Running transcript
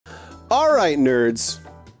All right, nerds.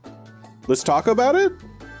 Let's talk about it.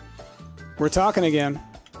 We're talking again.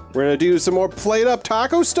 We're gonna do some more plate up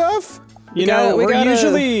taco stuff. You know, we're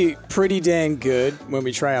usually pretty dang good when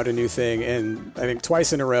we try out a new thing, and I think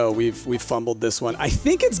twice in a row we've fumbled this one. I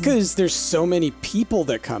think it's because there's so many people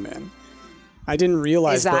that come in. I didn't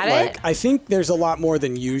realize, but like I think there's a lot more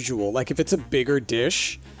than usual. Like if it's a bigger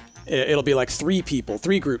dish, it'll be like 3 people,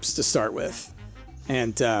 3 groups to start with.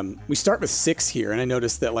 And we start with 6 here, and I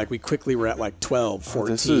noticed that like we quickly were at like 12,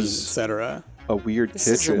 14, etc. A weird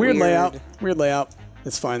kitchen. Weird layout. Weird layout.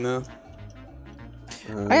 It's fine though.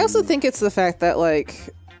 I also think it's the fact that like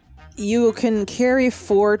you can carry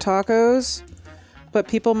 4 tacos, but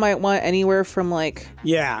people might want anywhere from like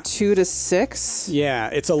 2 to 6. Yeah,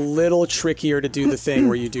 it's a little trickier to do the thing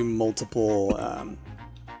where you do multiple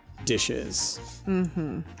dishes.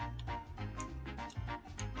 Mm-hmm.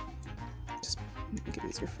 Just make it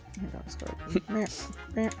easier for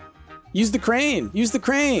Use the crane. Use the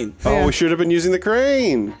crane. Oh, we should have been using the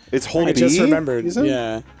crane. It's hold I B. just remembered.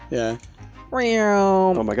 Yeah, yeah.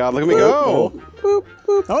 Oh my God! Look at me go. Boop,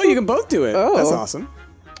 boop, oh, you can both do it. Oh. That's awesome.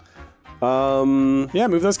 Yeah,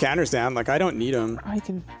 move those counters down. Like I don't need them. I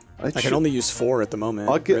can only use 4 at the moment.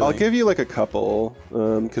 I'll give you like a couple,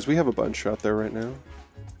 because we have a bunch out there right now.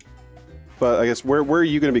 But I guess where are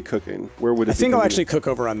you going to be cooking? Where would it? I think I'll actually cook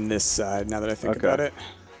over on this side now that I think about it.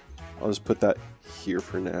 I'll just put that here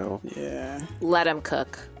for now. Yeah. Let him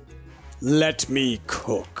cook. Let me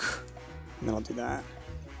cook. And then I'll do that.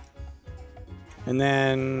 And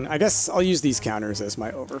then I guess I'll use these counters as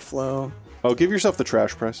my overflow. Oh, give yourself the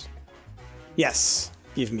trash press. Yes,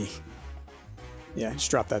 give me. Yeah, just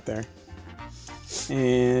drop that there.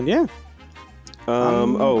 And yeah.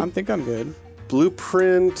 I think I'm good.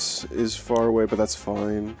 Blueprint is far away, but that's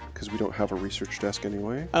fine because we don't have a research desk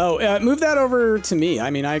anyway. Oh, move that over to me. I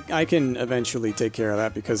mean, I can eventually take care of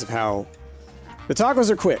that because of how the tacos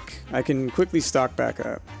are quick. I can quickly stock back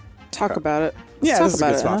up. Talk about it. Yeah, this is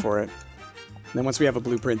a good spot for it. And then once we have a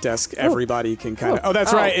blueprint desk, everybody can kind of... Oh,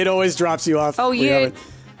 that's right. It always drops you off. Oh, it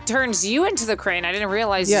turns you into the crane. I didn't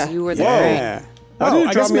realize you were the crane. Oh,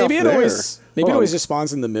 I guess maybe it always just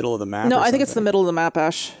spawns in the middle of the map. No, I think it's the middle of the map,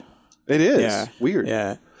 Ash. It is. Yeah. Weird.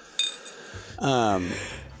 Yeah. Okay.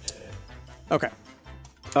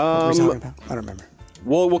 What are we talking about? I don't remember.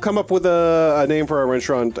 We'll come up with a name for our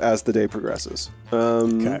restaurant as the day progresses.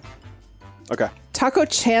 Okay. Okay. Taco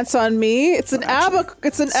Chance on me. It's an ABBA.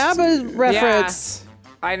 It's an ABBA reference.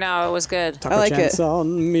 Yeah, I know it was good. Taco I like Chance it.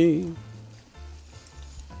 on me.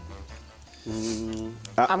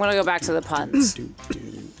 I'm gonna go back to the puns.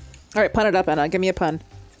 All right, pun it up, Anna. Give me a pun.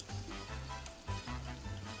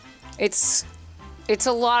 It's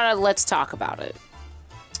a lot of let's talk about it.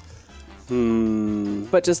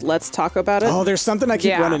 But just let's talk about it. Oh, there's something I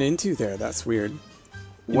keep running into there. That's weird.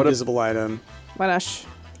 Invisible item. What, Ash?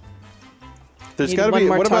 There's got to be.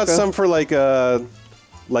 What about some for like a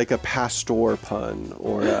pastor pun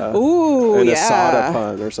or an asada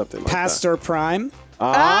pun or something like Pastor Prime.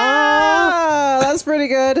 Ah, that's pretty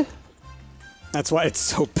good. That's why it's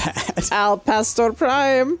so bad. Al Pastor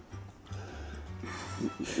Prime.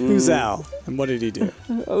 Who's Al? And what did he do?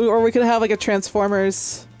 Or we could have like a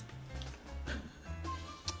Transformers.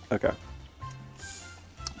 Okay.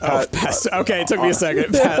 Oh, Pastor. Okay, it took me a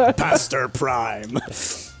second. Pastor Prime.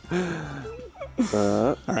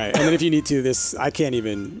 All right, and then if you need to, I can't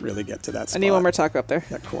even really get to that spot. I need one more taco up there.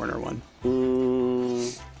 That corner one.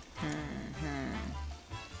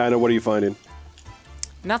 Anna, what are you finding?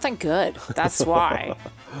 Nothing good. That's why.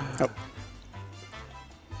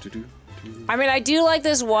 I mean, I do like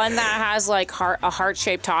this one that has like a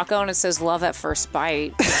heart-shaped taco and it says "Love at First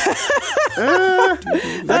Bite."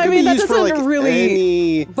 I mean, that doesn't like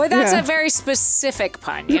really. But that's a very specific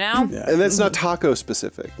pun, you know. Yeah. And that's not taco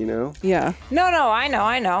specific, you know. Yeah. No, I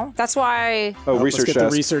know. That's why. Oh, research let's get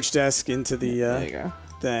desk. the research desk into the there you go.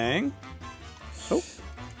 thing. Oh,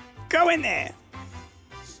 go in there.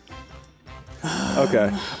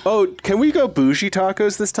 Okay. Oh, can we go bougie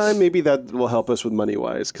tacos this time? Maybe that will help us with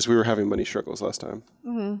money-wise, because we were having money struggles last time.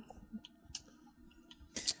 I'm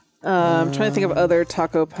trying to think of other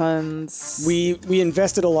taco puns. We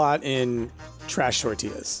invested a lot in trash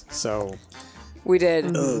tortillas, so we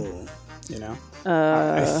did. You know,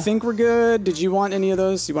 I think we're good. Did you want any of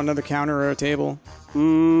those? You want another counter or a table?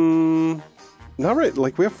 Not right.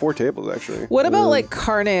 Like we have 4 tables actually. What about like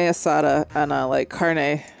carne asada and like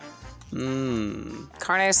carne? Carne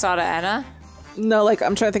asada Anna? No, like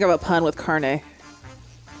I'm trying to think of a pun with carne.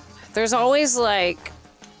 There's always like,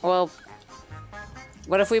 well,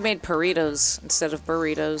 What if we made burritos instead of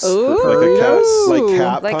burritos? Ooh. Like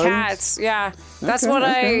cat Like puns? cats, yeah. That's what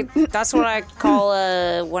I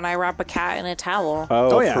call when I wrap a cat in a towel.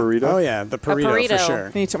 Oh, yeah. burrito? Oh yeah, the burrito, for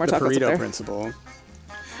sure. We need some more the tacos up burrito there. principle.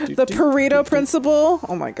 The Pareto principle?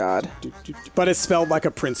 Oh my god. But it's spelled like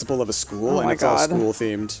a principal of a school, and my it's all God. school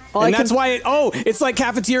themed. All And I that's can- why it's like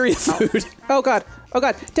cafeteria food. Oh god. Oh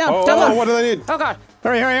god. Down. Oh, down. what do they need? Oh god,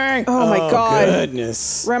 hurry. Oh my God.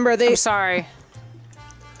 Goodness. Remember, I'm sorry.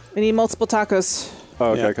 we need multiple tacos.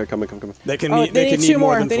 Oh, okay, Yeah. okay, come. They can Oh, need, they can need need two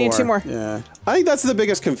more more. than They need 4. two more. Yeah. I think that's the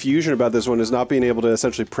biggest confusion about this one is not being able to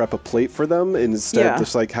essentially prep a plate for them instead Yeah. of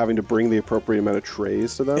just like having to bring the appropriate amount of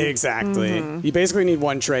trays to them. Exactly. You basically need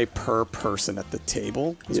 1 tray per person at the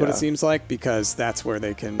table, is what Yeah. it seems like, because that's where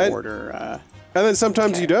they can order. And then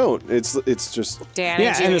sometimes you don't. It's just Danny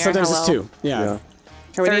Yeah, Jr., and then sometimes hello. it's 2. Yeah. yeah.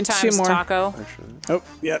 Okay, we Third need 2 time's more. taco. Oh,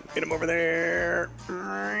 yeah, get him over there.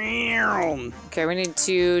 Okay, we need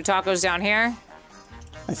 2 tacos down here.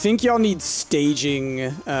 I think y'all need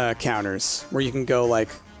staging counters where you can go like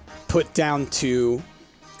put down 2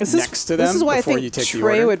 next to them This is why I before think you take the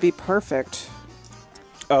tray order. would be perfect.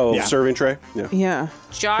 Oh, Yeah. serving tray? Yeah. Yeah.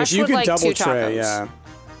 Josh If you would could like 2 double tacos. tray, yeah.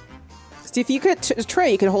 See, if you could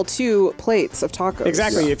tray, you could hold 2 plates of tacos.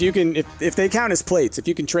 Exactly. If you can, if they count as plates, if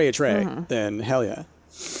you can tray a tray, then hell yeah.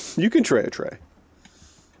 You can tray a tray.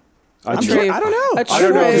 I don't know. I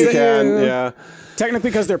don't know if you tray. can. Yeah. Technically,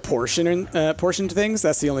 because they're portioned things,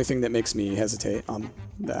 that's the only thing that makes me hesitate on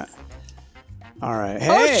that. All right.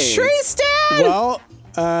 Hey. Oh, tray stand! Well,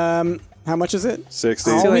 how much is it?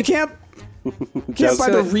 60. Oh, we it. can't buy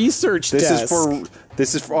the research This desk.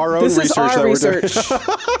 is for our own This is research our that research.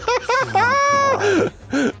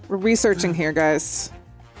 we're doing. We're researching here, guys.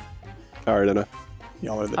 All right, Anna.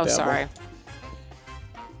 Y'all are the Oh, devil. sorry.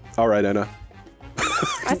 All right, Anna.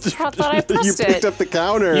 I thought I You pressed picked it. up the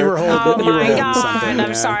counter. You were holding. Oh you were my holding god! something, I'm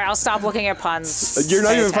yeah. sorry. I'll stop looking at puns. You're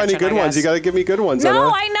not Pay even finding attention, good I ones. You guess. got to give me good ones, No,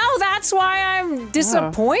 Anna. I know. That's why I'm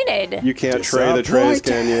disappointed. You can't tray the trays,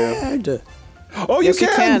 can you? Disappointed. Oh, you Yes, you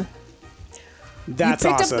can. That's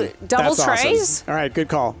picked up awesome. double That's awesome. trays? All right, good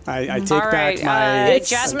call. I take All back right. my.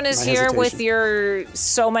 Jasmine is my here with hesitation. your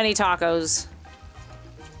so many tacos.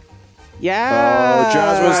 Yeah. Oh,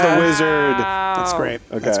 Jasmine's the wizard. That's great.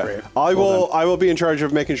 Okay. That's great. I Well done. will be in charge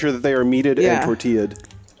of making sure that they are meated Yeah. and tortilled.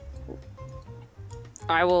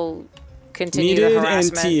 I will continue the Kneaded and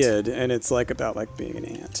harassment. tia'd, and it's like about like being an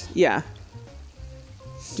ant. Yeah.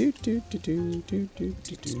 Do, do, do, do, do, do,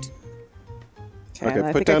 do, do. Okay, Okay,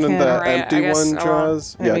 I put think I down in can. the Alright, I empty guess one, I won't-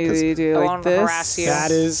 Jaws. Yeah, Maybe because do I like won't this. harass you.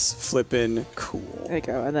 That is flipping cool. There you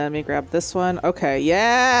go. And then let me grab this one. Okay.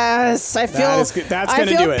 Yes. I feel. That is good. That's I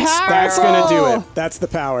gonna feel do it. Powerful. That's gonna do it. That's the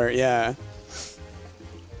power. Yeah.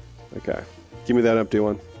 okay, give me that empty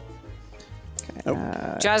one.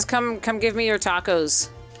 Jazz, come give me your tacos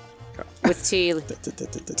with tea.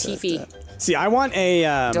 Teefy. See, I want a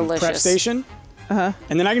prep Delicious. station. And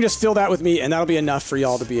then I can just fill that with meat, and that'll be enough for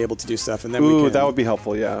y'all to be able to do stuff. And then we Ooh, can. that would be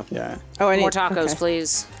helpful. Yeah. Yeah. Oh, I need More tacos, okay.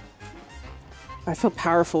 please. I feel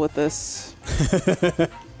powerful with this.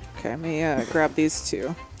 Okay, let me grab these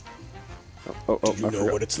 2. Oh, I You know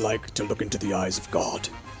forgot. what it's like to look into the eyes of God.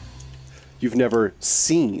 You've never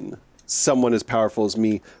seen someone as powerful as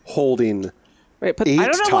me holding Wait, put. 8 I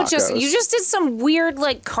don't know what tacos. you just did some weird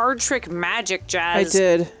like card trick magic, I Jazz.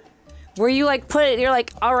 did. Where you like put it, you're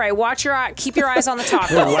like, all right, watch your eye, keep your eyes on the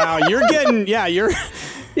taco. Wow, you're getting. Yeah, you're.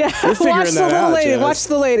 Yeah. figuring Watch the that little out, lady. Jazz. Watch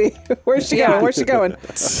the lady. Where's she Yeah. going? Where's she going?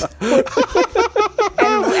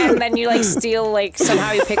 and then you like steal like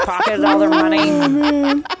somehow you pickpocketed all their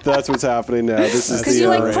money. That's what's happening now. This is Because the you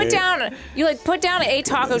like Right. put down a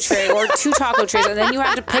taco tray or 2 taco trays, and then you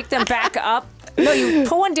have to pick them back up. No, you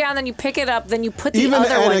put one down, then you pick it up, then you put the even other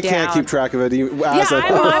one Anna down. can't keep track of it. Yeah,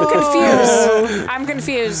 I'm confused. I'm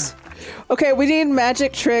confused. Okay, we need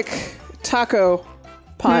magic trick taco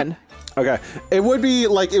pun. Okay, it would be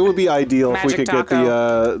ideal if we Magic could get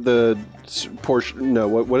the portion. No,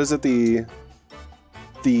 what is it? The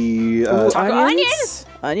Taco Onions?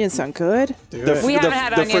 Onions sound good. We haven't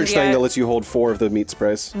had the onions fridge thing yet. that lets you hold 4 of the meat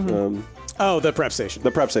sprays. Oh, the prep station.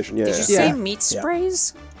 The prep station. Yeah. Did you yeah. say Yeah. meat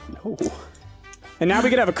sprays? Oh. And now we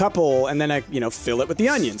could have a couple, and then I, fill it with the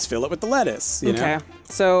onions, fill it with the lettuce. You know? Okay,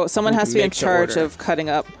 so someone We has can to be in make to charge order. of cutting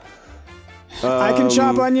up. I can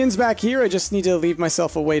chop onions back here. I just need to leave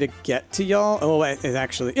myself a way to get to y'all. Oh, wait, it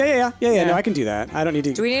actually. Yeah. No, I can do that. I don't need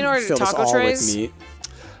to. Do we need to order fill this taco all trays? with meat.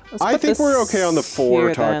 Let's I put think this we're okay on the 4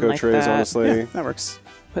 here taco then, like trays, that. honestly. Yeah, that works.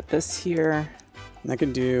 Put this here. And I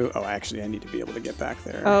can do. Oh, actually, I need to be able to get back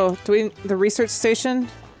there. Oh, do we the research station?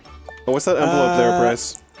 Oh, what's that envelope there,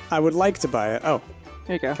 Bryce? I would like to buy it. Oh,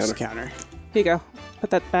 There you go. just a counter. Here you go. Put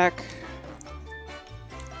that back.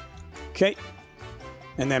 Okay.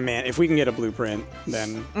 And then, man, if we can get a blueprint,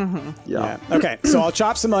 then Yeah. Okay, so I'll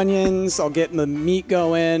chop some onions. I'll get the meat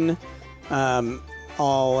going.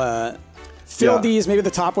 I'll fill these, maybe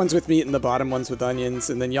the top ones with meat and the bottom ones with onions,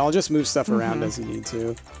 and then y'all just move stuff around as you need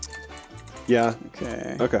to. Yeah.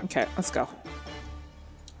 Okay. Okay, let's go.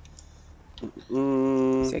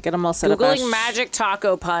 So get them all set up. Googling magic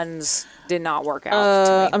taco puns did not work out.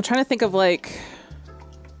 To me. I'm trying to think of like.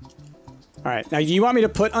 All right. Now, do you want me to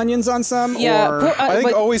put onions on some? Yeah. Or... I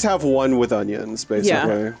think always have one with onions, basically.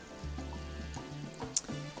 Yeah.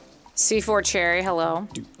 C4 cherry, hello.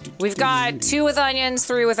 We've got 2 with onions,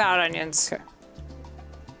 3 without onions. Okay.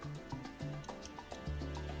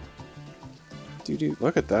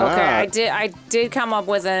 Look at that. Okay, I did come up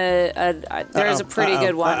with there's a pretty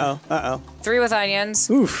good one. 3 with onions.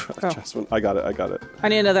 Oof. I got it. I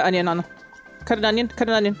need another onion on. Cut an onion. Cut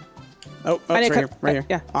an onion. Oh, it's right here.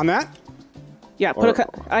 Yeah. On that? Yeah. Put a cut.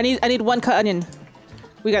 I need 1 cut onion.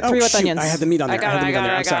 We got 3 with onions. I had the meat on there. I got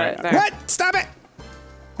it. I'm sorry. There. What? Stop it!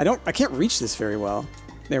 I can't reach this very well.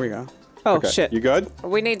 There we go. Oh Okay. shit. You good?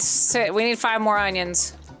 We need 5 more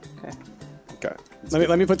onions. Okay.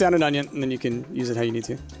 Let me put down an onion, and then you can use it how you need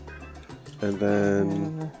to. And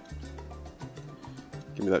then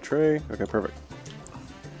give me that tray. Okay, perfect.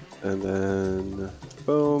 And then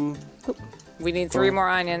boom. We need 3 more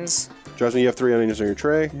onions. Jasmine, you have 3 onions on your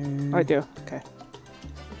tray. I do. Okay.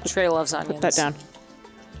 Trey loves onions. Put that down.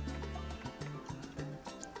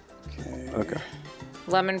 Okay.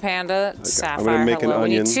 Lemon panda, sapphire. I'm gonna make an hello. We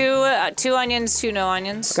onion. need 2 onions, 2 no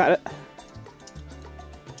onions. Got it.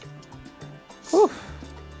 Whew.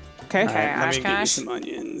 Okay. Okay, Let me Ashcash. get you some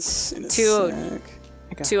onions in a 2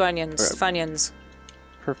 sec. 2 onions, Alright. Funyuns.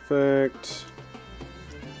 Perfect.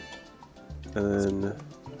 And then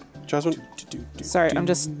Jasmine. Sorry, I'm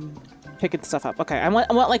just picking stuff up. Okay, I want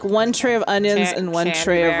like 1 tray of onions and 1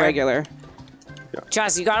 tray of regular.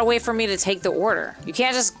 Jazz, you gotta wait for me to take the order. You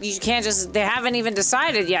can't just. They haven't even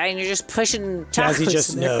decided yet, and you're just pushing tacos Jazzy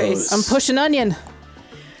just in their knows. face. I'm pushing onion.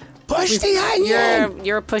 Push the onion!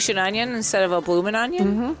 You're pushing onion instead of a bloomin'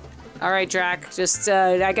 onion. All right, Drac. Just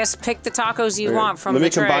I guess pick the tacos you want from Let the me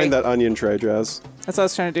tray. combine that onion tray, Jazz. That's what I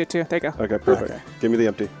was trying to do too. There you go. Okay, perfect. Okay. Give me the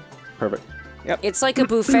empty. Perfect. It's like a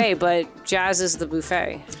buffet, but Jazz is the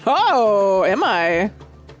buffet. Oh, am I?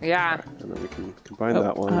 Yeah, And then we can combine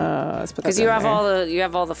that one. Let's put that because you down have there. you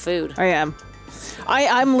have all the food. I am.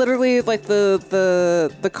 I'm literally like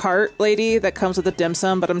the cart lady that comes with the dim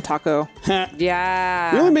sum, but I'm taco.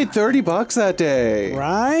 Yeah. We only made $30 that day.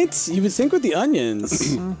 Right? You would think with the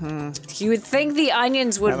onions. You would think the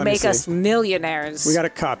onions would Let me make us see. millionaires. We got a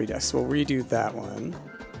copy desk. We'll redo that one.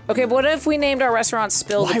 Okay, but what if we named our restaurant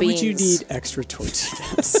Spill the Why Beans? would you need extra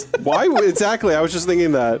tortillas? Why? Exactly. I was just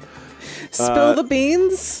thinking that. Spill the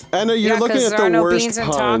beans. And you're Yeah, looking 'cause at there are the no worst beans in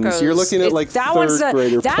puns. tacos. You're looking at like that one's third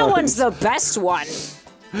grader That puns. one's the best one.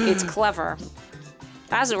 It's clever.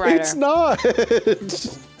 As a writer. It's not.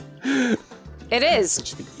 It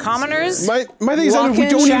is. Commoners. My thing is that Walk-in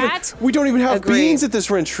we don't even have Agreed. beans at this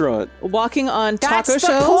restaurant. Walking on That's taco the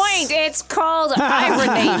shells. point. It's called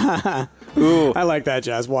irony. Ooh. I like that,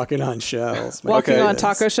 Jazz. Walking on shells. Walking Okay. on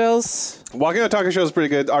taco shells. Walking on taco show is pretty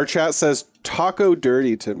good. Our chat says taco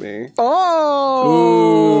dirty to me.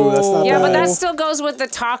 Oh. Ooh, that's not Yeah, but bad. that still goes with the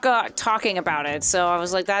talking about it. So I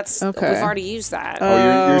was like, that's Okay. we've already used that.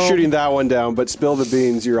 Oh, you're shooting that one down, but spill the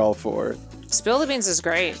beans, you're all for it. Spill the Beans is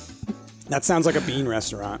great. That sounds like a bean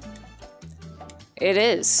restaurant. It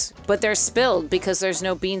is, but they're spilled because there's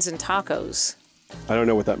no beans in tacos. I don't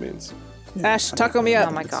know what that means. Ash, taco me up.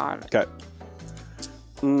 Oh my god, Okay.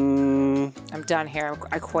 I'm done here.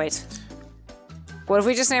 I quit. What if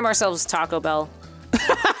we just name ourselves Taco Bell?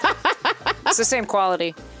 It's the same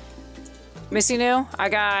quality. Missy New, I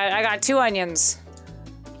got 2 onions,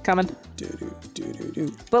 Coming.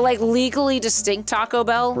 but like legally distinct Taco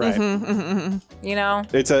Bell. Right. You know?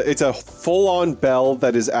 It's a full-on bell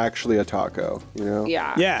that is actually a taco. You know.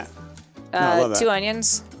 Yeah. Yeah. No, I love that. 2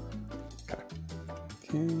 onions.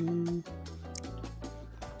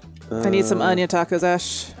 I need some onion tacos,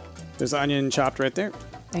 Ash. There's onion chopped right there.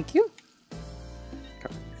 Thank you.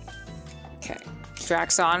 Okay.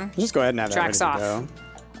 Drax on. We'll just go ahead and have that Drax ready off. to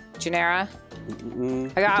go. Genera.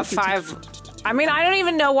 I got 5. I mean, I don't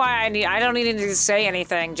even know why I don't need to say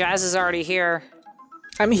anything. Jazz is already here.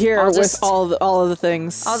 I'm here I'll with just- all of the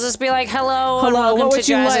things. I'll just be like, hello, and Hello, welcome what to would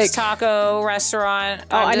you Jazz's like? Taco Restaurant.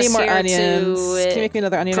 Oh, I'm I need just more here onions. to, Can you make me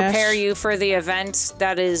another onion, prepare Ash? you for the event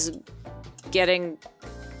that is getting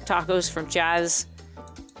tacos from Jazz.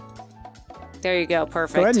 There you go,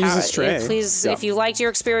 perfect. Go ahead and use this tray. Please, Yeah. if you liked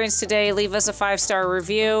your experience today, leave us a 5-star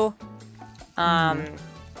review.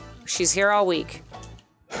 She's here all week.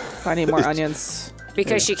 I need more onions.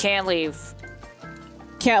 Because she can't leave.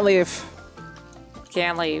 Can't leave.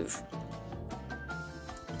 Can't leave.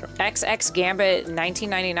 XX Gambit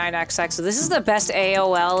 1999 XX. So this is the best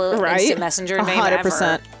AOL instant messenger name 100%.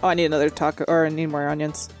 ever. Oh, I need another taco, or I need more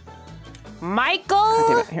onions. Michael. God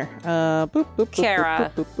damn it. Here. Boop, boop, boop,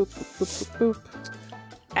 Kara. boop, boop, boop, boop, boop, boop.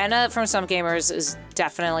 Anna from StumpTGAMERS is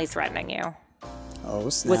definitely threatening you. Oh,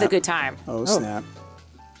 snap. With a good time. Oh, snap.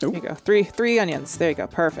 There you go. Three onions. There you go.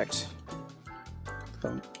 Perfect.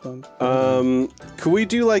 Could we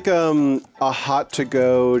do like a hot to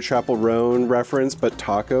go Chapel Roan reference, but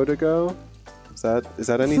taco to go? Is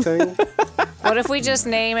that anything? What if we just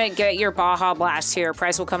name it Get Your Baja Blast Here?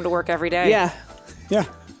 Price will come to work every day. Yeah. Yeah.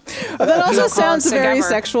 That also sounds very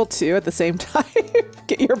sexual too at the same time.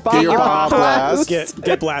 Get your Baja Blast.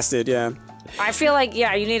 Get blasted, yeah. I feel like,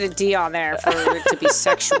 yeah, you need a D on there for it to be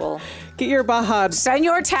sexual. Get your Baja.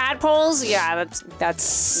 Senor Tadpoles? Yeah,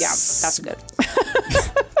 that's good.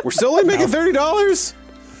 We're still only making $30?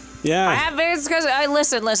 Yeah. It's because,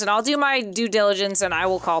 listen, I'll do my due diligence and I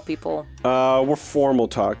will call people. We're formal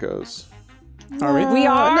tacos. Are we? We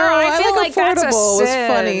are? No, I feel like that's a affordable was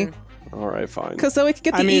sin. funny. All right, fine. Because so we could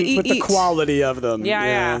get the but the quality of them.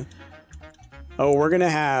 Yeah. Oh, we're gonna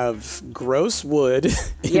have gross wood in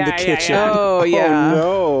the kitchen. Yeah. Oh, yeah.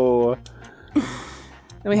 Oh, no.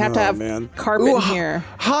 And we have to have carpet here.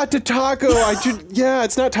 Hot to taco. Yeah,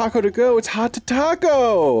 it's not taco to go. It's hot to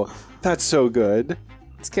taco. That's so good.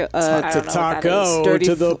 Let's get Hot to taco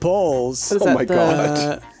to the polls. Oh my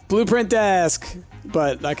god. Blueprint desk.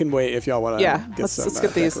 But I can wait if y'all want to. Yeah, let's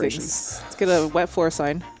get these things. Let's get a wet floor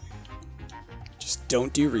sign. Just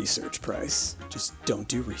don't do research, Price. Just don't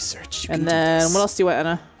do research. And then what else do you want,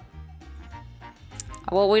 Anna?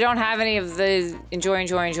 Well, we don't have any of the enjoy.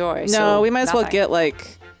 No, so we might as well nothing. get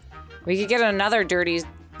like. We could get another dirty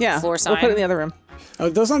floor sign. We'll put it in the other room. Oh,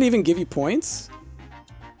 those don't even give you points?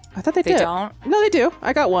 I thought they did. They don't? No, they do.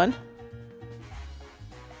 I got one.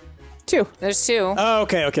 2. There's 2. Oh,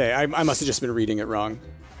 okay. I must have just been reading it wrong.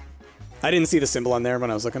 I didn't see the symbol on there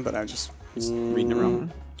when I was looking, but I just was reading it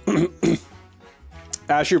wrong.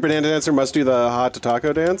 Ash, your banana dancer must do the hot to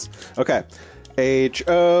taco dance. Okay.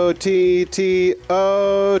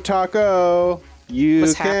 H-O-T-T-O taco. You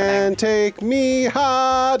What's can happening? take me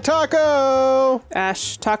hot taco.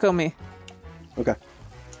 Ash, taco me. Okay.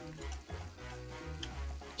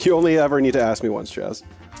 You only ever need to ask me once, Jazz.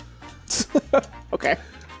 Okay.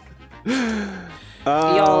 You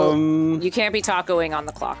can't be tacoing on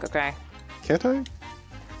the clock, okay? Can't I?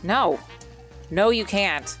 No, you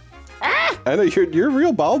can't. I know you're a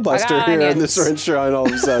real ball buster here in this restaurant all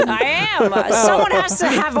of a sudden. I am. Someone has to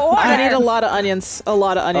have order. I need a lot of onions. A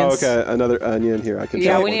lot of onions. Oh, okay, another onion here. I can.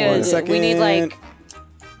 Yeah, try we one. need like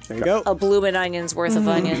There you go. a bloomin' onion's worth of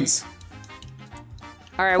onions.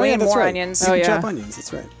 All right, we need that's more right. onions. You can chop onions.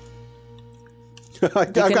 That's right.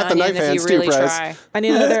 I've got the knife hands too, Price. I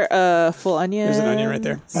need another full onion. There's an onion right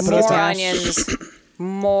there. More onions.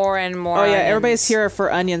 More and more. Oh yeah, onions. everybody's here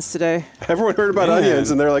for onions today. Everyone heard about onions,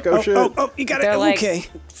 and they're like, "Oh shit!" Oh, you got it. They're like, Okay.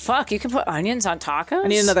 fuck, you can put onions on tacos? I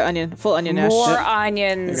need another onion, full onion. Ash. More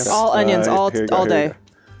onions. All onions, all Here you go, all here you day.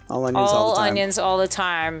 go. All onions all All the time. onions all the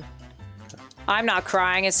time. I'm not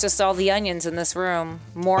crying. It's just all the onions in this room.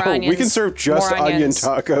 More Oh, onions. we can serve just more onion onions.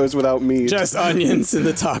 tacos without meat Just onions in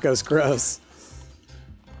the tacos. Gross.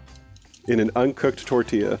 in an uncooked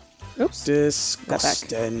tortilla. Oops.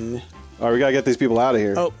 Disgusting. All right, we gotta get these people out of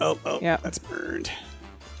here. Oh. Yeah. That's burned.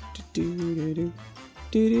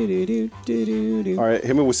 All right,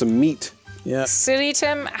 hit me with some meat. Yeah. City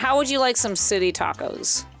Tim, how would you like some city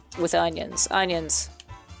tacos with onions? Onions.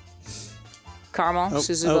 Caramel,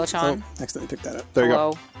 Suzu Bochan. Accidentally picked that up. There you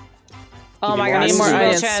Hello. Oh my more god, onions? Suzu More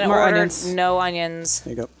onions, Bochan more ordered onions. no onions.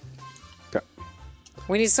 There you go. go. Okay.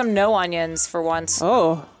 We need some no onions for once.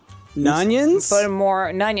 Oh. Nunions? But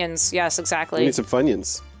more nunions. Yes, We exactly. need some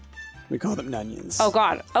Funyuns. We call them nunions. Oh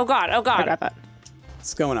god. Oh god. Oh I got god. that.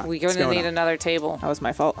 What's going on? We're What's gonna going need on? another table. That was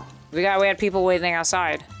my fault. We had people waiting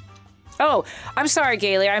outside. Oh, I'm sorry,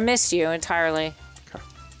 Gailey. I missed you entirely.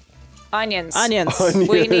 Onions. Onions.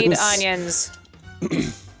 We need onions.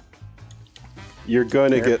 You're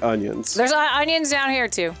gonna get onions. There's onions down here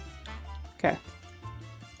too. Okay.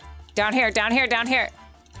 Down here. Down here. Down here.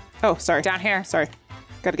 Oh, sorry. Down here. Sorry.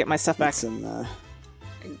 Got to get my stuff back. Some,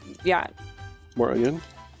 Yeah. More onion.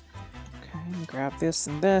 Okay, grab this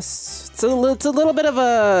and this. It's a little bit of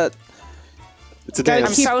a. It's a Guys,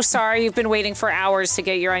 dance. I'm so sorry you've been waiting for hours to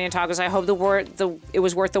get your onion tacos. I hope it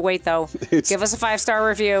was worth the wait, though. Give us a 5-star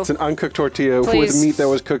review. It's an uncooked tortilla Please. with meat that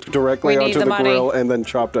was cooked directly We need onto the the money. grill and then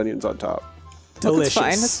chopped onions on top.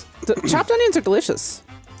 delicious. It's fine. Chopped onions are delicious.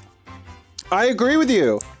 I agree with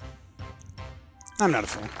you. I'm not a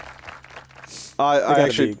fan.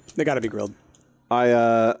 They gotta be grilled.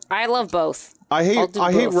 I love both. I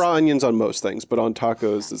hate raw onions on most things, but on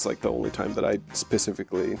tacos it's like the only time that I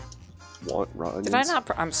specifically want raw onions. Did I not?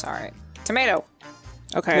 I'm sorry. Tomato.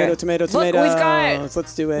 Okay. Tomato. Look,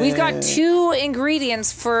 let's do it. We've got 2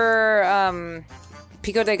 ingredients for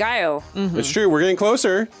pico de gallo. It's true. We're getting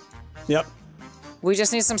closer. Yep. We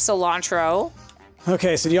just need some cilantro.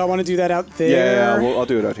 Okay, so do y'all want to do that out there? Yeah, I'll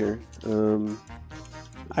do it out here.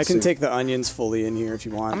 I can take the onions fully in here if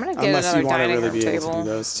you want. I'm gonna get unless another you want to dining really room be able table. to do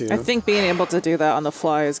those too. I think being able to do that on the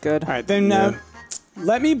fly is good. All right, then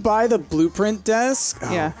let me buy the blueprint desk.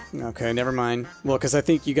 Oh, yeah. Okay, never mind. Well, because I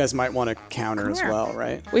think you guys might want a counter as well,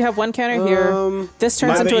 right? We have 1 counter here. This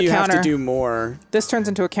turns into a you counter. have to do more. This turns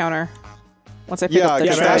into a counter. Once I pick up the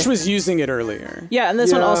tray. Vash was using it earlier. Yeah, and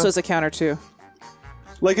this one also is a counter too.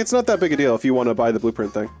 Like, it's not that big a deal if you want to buy the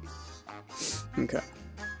blueprint thing. Okay.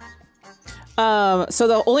 So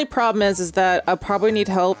the only problem is that I probably need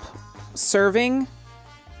help serving,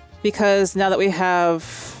 because now that we have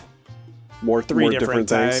three more different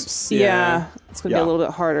types. things. Yeah, it's gonna be a little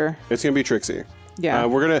bit harder. It's gonna be tricksy. Yeah,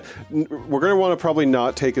 we're gonna want to probably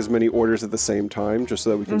not take as many orders at the same time, just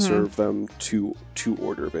so that we can serve them to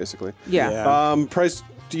order basically. Yeah. Price.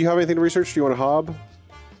 Do you have anything to research? Do you want a hob?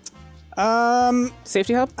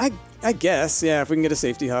 Safety hub. I guess, yeah. If we can get a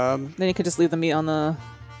safety hub, Then you could just leave the meat on the.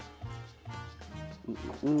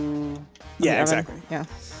 yeah, exactly. Yeah.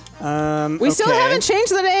 We still haven't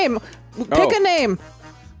changed the name. Pick a name.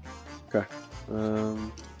 Okay.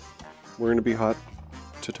 We're gonna be hot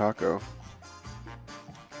to taco.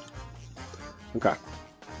 Okay.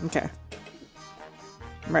 Okay.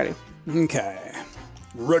 I'm ready. Okay.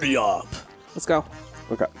 Ready up. Let's go.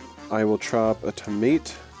 Okay. I will chop a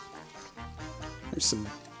tomato. There's some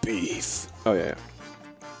beef. Oh yeah.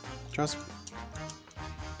 Just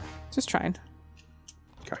trying.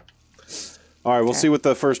 okay. All right. We'll see what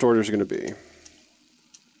the first order is going to be.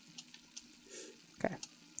 Okay.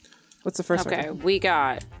 What's the first Okay, one? we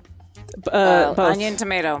got Both. onion,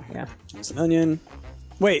 tomato. Yeah. There's an onion.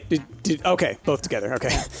 Wait, okay, both together.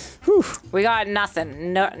 Okay. Whew. We got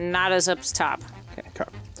nothing. No, not as up top. Okay.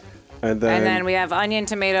 And then we have onion,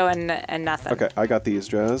 tomato, and nothing. Okay, I got these,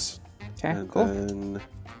 Jazz. Okay. And Cool. then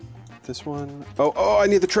this one. Oh, I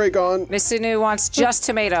need the tray gone. Missy New wants just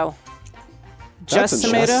tomato. That's Just a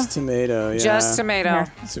tomato. Just tomato. Yeah. Just tomato.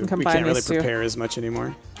 Here. So we Combine can't really these two. prepare as much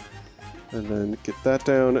anymore. And then get that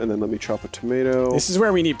down, and then let me chop a tomato. This is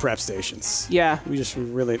where we need prep stations. Yeah. We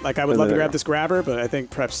really like. I would love to grab this grabber, but I think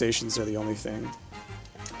prep stations are the only thing.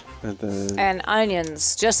 And then And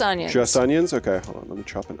onions. Just onions. just onions. Okay, hold on. Let me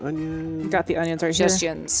chop an onion. Got the onions right Just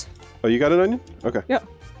here. onions. Oh, you got an onion? Okay. Yep.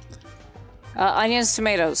 Onions,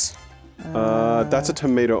 tomatoes. That's a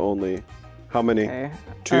tomato only. How many? Okay.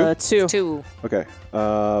 2? 2. 2. Okay.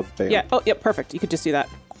 Bam. Yeah. Oh, yep. Perfect. You could just do that.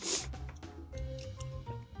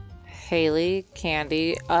 Haley,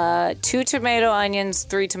 Candy. 2 tomato, onions,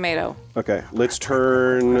 3 tomato. Okay. Let's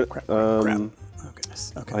turn. Crap. Oh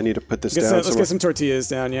goodness. Okay. I need to put this Let's down. get some tortillas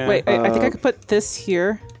down. Yeah. Wait, I think I could put this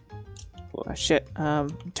here. Oh, shit.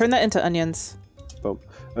 Turn that into onions. Boom.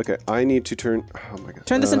 Okay. I need to turn. Oh my god.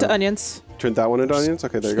 Turn this into onions. Turn that one into onions.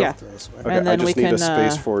 Okay. There you go. Yeah. Okay. And then I just we need can,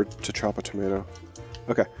 a space to chop a tomato.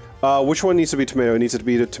 Okay. Which one needs to be tomato? It needs to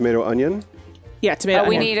be the tomato onion. Yeah, tomato.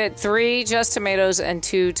 We onion. needed 3 just tomatoes and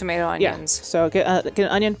 2 tomato Yeah. onions. So get an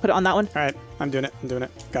onion. Put it on that one. All right. I'm doing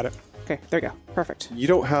it. Got it. Okay. There you go. Perfect. You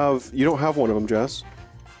don't have one of them, Jess.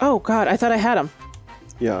 Oh God, I thought I had them.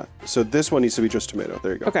 Yeah. So this one needs to be just tomato.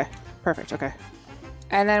 There you go. Okay. Perfect. Okay.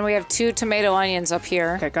 And then we have 2 tomato onions up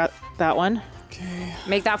here. Okay. Got that one. Okay.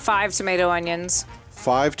 Make that 5 tomato onions.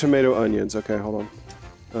 5 tomato onions. Okay, hold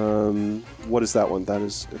on. What is that one? That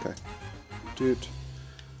is okay. Dude.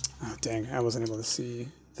 Oh dang! I wasn't able to see.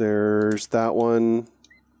 There's that one,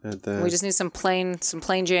 and then We just need some plain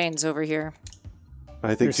Janes over here. I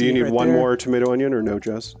think. There's Do you meat need right one there. more tomato onion or no,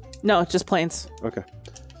 Jess? No, just plains. Okay.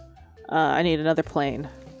 I need another plain.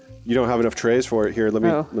 You don't have enough trays for it. Here, let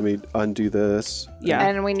Oh. me undo this. Yeah.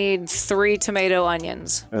 And we need 3 tomato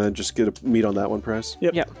onions. And then just get a meat on that one, press.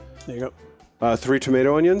 Yep. Yep. There you go. 3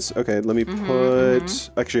 tomato onions. Okay, let me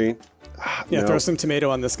put. Actually. Yeah. no. Throw some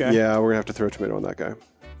tomato on this guy. Yeah, we're gonna have to throw tomato on that guy.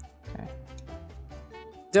 Okay.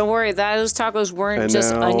 Don't worry, those tacos weren't And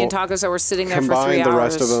just now onion tacos that were sitting there for 3 Combine hours. the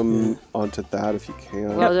rest of them onto that if you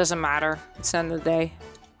can. Well, it doesn't matter. It's the end of the day.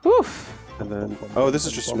 Whew. And then, oh, this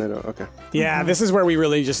is just tomato. Okay. Yeah. This is where we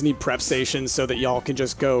really just need prep stations so that y'all can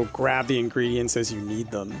just go grab the ingredients as you need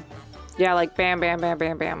them. Yeah, like bam, bam, bam,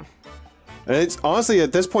 bam, bam. And it's honestly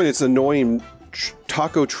at this point it's annoying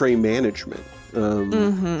taco tray management.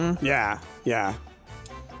 Yeah. Yeah.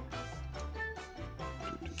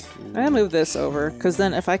 I'm gonna move this over, because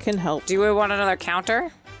then if I can help... Do we want another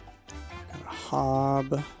counter?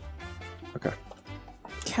 Hob. Okay.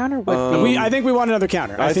 Counter would be... I think we want another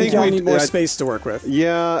counter. I think y'all need more space to work with.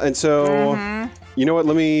 Yeah, and so... You know what,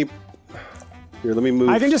 let me move...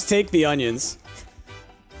 I can just take the onions.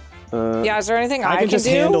 Yeah, is there anything I can just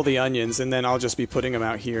do? handle the onions, and then I'll just be putting them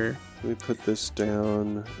out here. Let me put this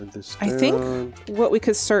down and this down. I think what we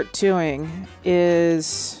could start doing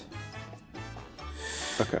is...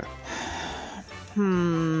 Okay.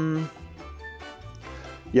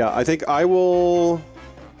 Yeah, I think I will...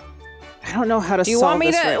 I don't know how to solve this. Do you want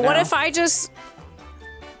me to... right what now. if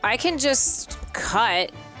I can just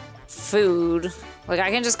cut food. Like,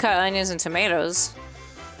 I can just cut onions and tomatoes.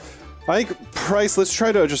 I think, Price, let's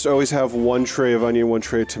try to just always have one tray of onion, one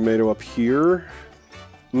tray of tomato up here.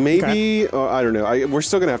 Maybe, I don't know. We're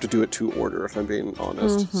still going to have to do it to order, if I'm being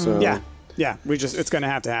honest. So. Yeah, it's going to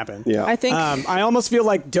have to happen. Yeah. I think... I almost feel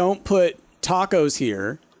like don't put tacos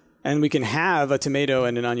here, and we can have a tomato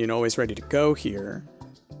and an onion always ready to go here.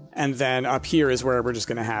 And then up here is where we're just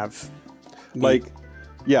going to have meat. Like,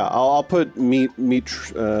 yeah, I'll put meat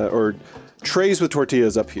or trays with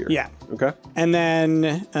tortillas up here. Yeah. Okay. And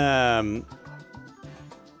then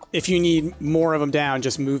if you need more of them down,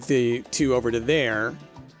 just move the two over to there,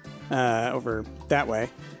 over that way,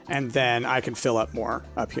 and then I can fill up more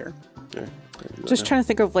up here. Okay. Just trying to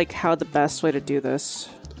think of like how the best way to do this.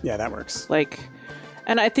 Yeah, that works. Like,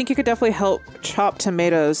 and I think you could definitely help chop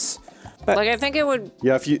tomatoes. But Like, I think it would...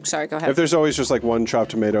 Yeah, if you... Sorry, go ahead. If there's always just like one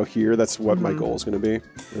chopped tomato here, that's what my goal is going to be.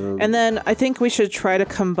 and then I think we should try to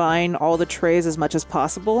combine all the trays as much as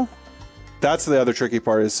possible. That's the other tricky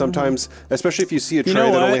part is sometimes, especially if you see a tray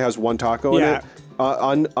know that what? only has one taco in it.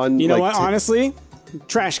 You know what? Honestly,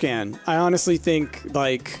 trash can. I honestly think,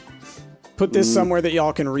 like, put this somewhere that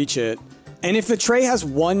y'all can reach it. And if the tray has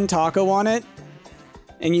one taco on it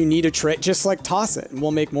and you need a tray, just, like, toss it and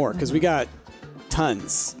we'll make more because we got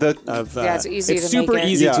tons of... Yeah, it's easy to super make it.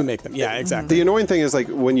 easy Yeah. to make them. Yeah, exactly. The annoying thing is, like,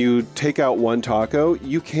 when you take out one taco,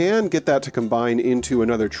 you can get that to combine into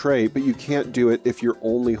another tray, but you can't do it if you're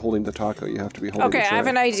only holding the taco. You have to be holding the tray. Okay, I have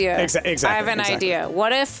an idea. Exactly. I have an idea.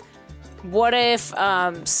 What if,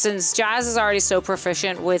 since Jazz is already so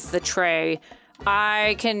proficient with the tray,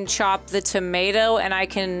 I can chop the tomato and I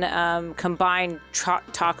can combine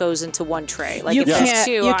tacos into one tray. Like, You if there's can't.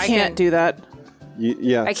 two, You I can't do that.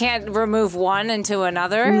 Yeah. I can't remove one into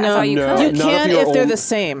another? I No, thought you no. could. You Not can if you're if they're own- the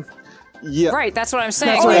same. Yeah. Right, that's what I'm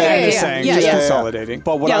saying. That's what Yeah, I'm just yeah, saying. yeah, Just yeah. consolidating.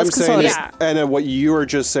 But what Yeah, I'm let's saying is, consolidate. and what you are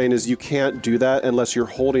just saying is you can't do that unless you're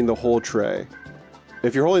holding the whole tray.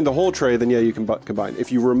 If you're holding the whole tray, then yeah, you can combine.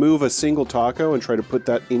 If you remove a single taco and try to put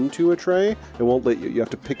that into a tray, it won't let you. You have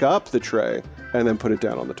to pick up the tray and then put it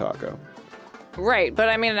down on the taco. Right, but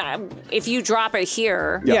I mean, if you drop it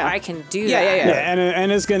here, Yeah. I can do Yeah, that. yeah, yeah. Yeah, and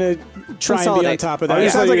it's going to try and be on Consolidate. top of that. Yeah.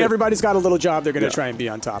 It sounds like Yeah. everybody's got a little job they're going to try and be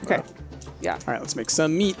on top Okay. of. Yeah. All right, let's make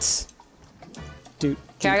some meat.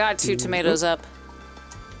 Okay, I got 2 tomatoes up.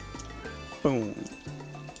 Boom.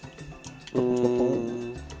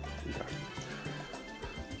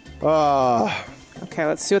 Okay,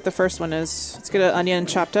 let's see what the first one is. Let's get an onion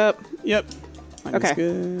chopped up. Yep. Onions Okay.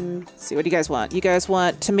 Good. Let's see, what do you guys want? You guys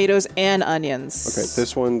want tomatoes and onions. Okay,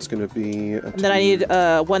 this one's going to be... And then I need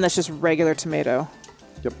one that's just regular tomato.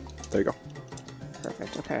 Yep, there you go.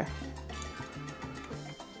 Perfect, okay.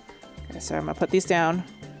 Okay, so I'm going to put these down.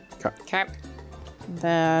 Okay.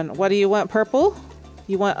 Then, what do you want, purple?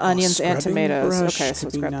 You want onions and Scrubbing tomatoes. brush Okay, so could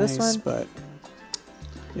let's be grab this nice, one. But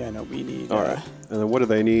yeah, no, we need. All right. And then what do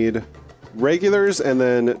they need? Regulars and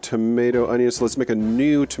then tomato onions. So let's make a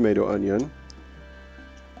new tomato onion.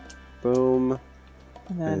 Boom.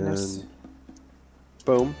 And then there's... And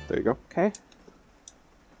boom. There you go. Okay.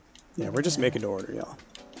 Yeah, we're just making to order, y'all.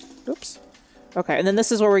 Oops. Okay, and then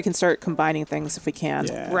this is where we can start combining things if we can.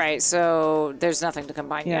 Yeah. Right, so there's nothing to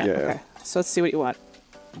combine Yeah, yet. Yeah. okay. So let's see what you want.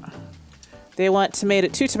 They want 2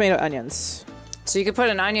 tomato onions. So you could put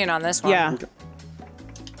an onion on this one. Yeah. Okay.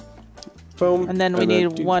 Boom. And then we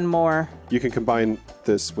need one more. You can combine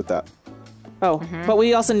this with that. Oh, but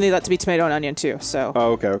we also need that to be tomato and onion too, so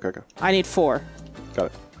Oh, okay, okay, okay. I need 4. Got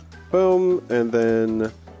it. Boom, and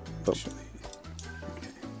then boom.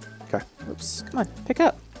 Okay. Oops. Come on, pick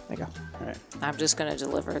up. There you go. All right. I'm just going to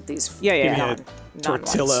deliver these. Yeah, Give yeah. me yeah. a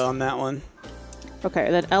tortilla on that one.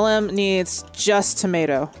 Okay, then LM needs just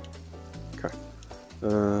tomato. Okay.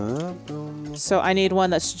 Boom. So I need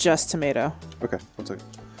one that's just tomato. Okay, 1 second.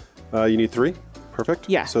 You need 3? Perfect.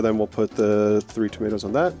 Yeah. So then we'll put the 3 tomatoes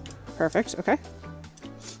on that. Perfect, okay.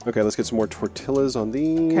 Okay, let's get some more tortillas on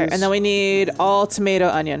these. Okay, and then we need all tomato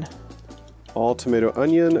onion. All tomato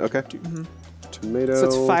onion. Okay. Tomato. So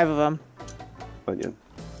it's 5 of them. Onion.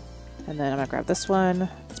 And then I'm gonna grab this one.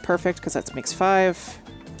 It's perfect because that makes 5.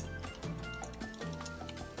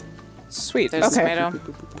 Sweet. There's okay. the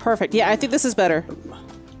tomato. Perfect. Yeah, I think this is better.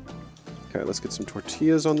 Okay, let's get some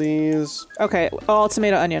tortillas on these. Okay, all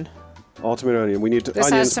tomato onion. All tomato onion. We need This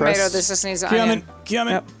onions has tomato. pressed. This just needs onion.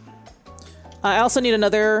 Yep. I also need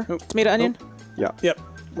another tomato onion. Yeah. Yep.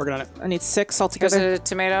 Working on it. I need 6 There's altogether. a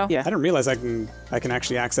tomato. Yeah. I didn't realize I can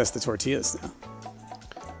actually access the tortillas now.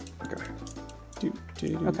 Okay.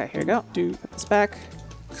 Okay, here we go. Put this back.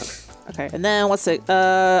 Okay, and then what's it?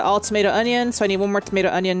 All tomato onion. So I need one more tomato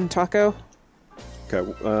onion taco.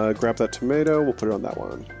 Okay, grab that tomato. We'll put it on that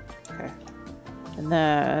one. Okay. And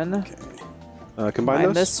then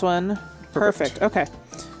Combine this one. Perfect. Okay.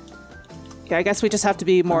 Yeah, I guess we just have to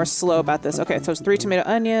be more slow about this. Okay, so it's 3 tomato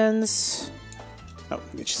onions. Oh,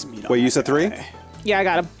 get you some meat on Wait, you that said 3? guy. Yeah, I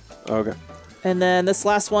got them. Okay. And then this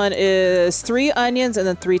last one is 3 onions and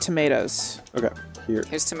then 3 tomatoes. Okay. Here.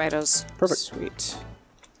 Here's tomatoes. Perfect. Sweet.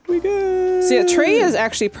 We good. See, a tray is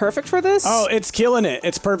actually perfect for this. Oh, it's killing it.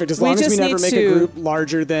 It's perfect. As long as we just never need make to- a group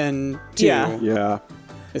larger than 2. Yeah. Yeah.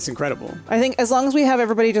 It's incredible. I think as long as we have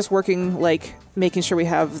everybody just working, like, making sure we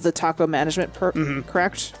have the taco management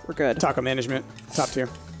correct, we're good. Taco management, top tier.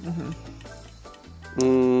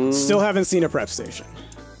 Still haven't seen a prep station.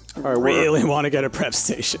 All right. Really want to get a prep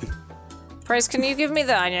station. Price, can you give me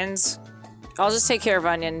the onions? I'll just take care of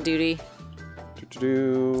onion duty. Just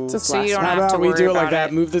So you last don't one. How have to about we worry do it like about that?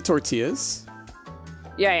 it. Move the tortillas.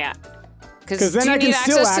 Yeah. Because then do you I can need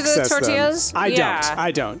still access to access the tortillas? them.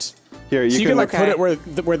 I don't. Here, you So you can can like put Okay. it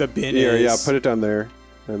where the bin Here, is. yeah, put it down there,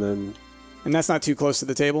 and then. And that's not too close to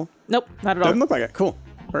the table. Nope, not at all. Doesn't look like it. Cool.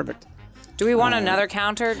 Perfect. Do we want another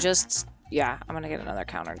counter? Yeah, I'm gonna get another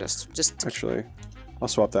counter. Just Actually, I'll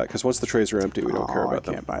swap that because once the trays are empty, we don't care Oh, I about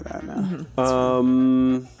them. can't buy that now.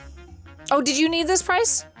 Oh, did you need this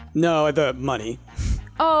price? No, the money.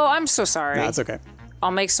 Oh, I'm so sorry. No, it's okay.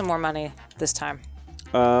 I'll make some more money this time.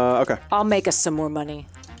 Okay. I'll make us some more money.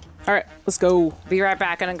 All right, let's go. Be right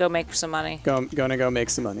back and go make some money. Gonna go make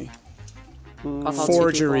some money. I'll call 2 people.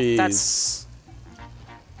 Forgeries. That's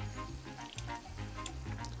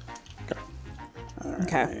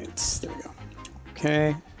Okay. Right, there we go.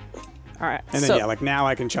 Okay. All right. And then so, yeah, like now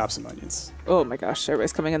I can chop some onions. oh my gosh,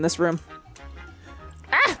 everybody's coming in this room.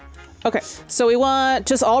 Ah! Okay, so we want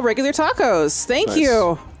just all regular tacos. Thank Nice.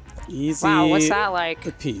 you. Easy. wow. What's that like?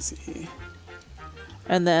 Peasy.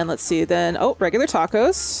 And then let's see. Then regular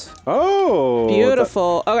tacos. Oh.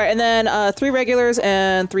 Beautiful. Okay, and then 3 regulars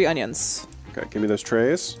and 3 onions. Okay, give me those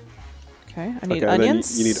trays. Okay, I need Okay, and then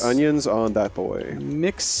onions. you need onions on that boy.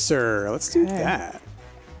 Mixer. Let's do Okay. that.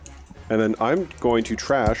 And then I'm going to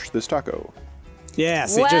trash this taco. Yeah.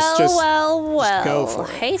 See, Well, just well. go for it.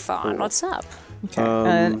 Hey, Fawn, what's up? Okay.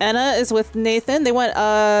 And Anna is with Nathan. They want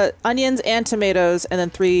onions and tomatoes, and then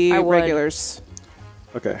 3 I would. regulars.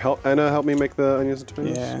 Okay, Anna, help me make the onions and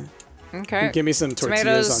tomatoes. yeah. Okay. Give me some tortillas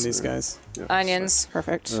Tomatoes. on these guys. Yeah, Onions.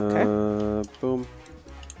 Perfect. Okay. Boom.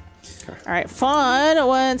 All right. Fawn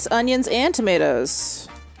wants onions and tomatoes.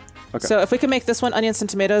 Okay. So if we can make this one onions and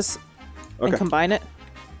tomatoes and Okay. combine it.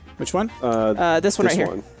 Which one? This one right here.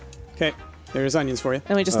 One. Okay. There's onions for you.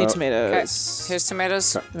 And we just need Okay. tomatoes. Here's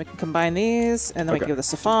tomatoes. And we can combine these, and then we Okay. can give this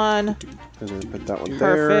to Fawn. And then put that one there.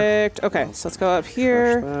 Perfect. Okay, so let's go up Trash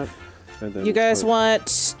here. that. And then You guys put-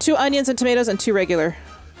 want 2 onions and tomatoes and 2 regular.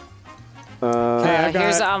 Okay, I've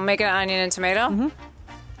got I'll make an onion and tomato.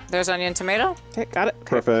 There's onion and tomato. Okay, got it. Okay.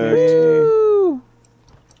 Perfect. Woo. All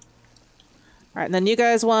right, and then you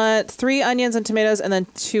guys want 3 onions and tomatoes and then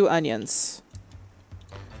 2 onions.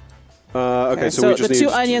 Okay, so we just the need 2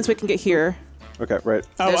 onions we can get here. Okay, right.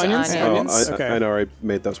 Oh, There's onions? onion. Onions? I, okay. I know I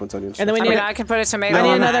made those ones onions. And then we I need, mean, I can put a tomato I need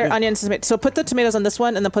on another that. onion. So put the tomatoes on this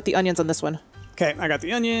one and then put the onions on this one. Okay, I got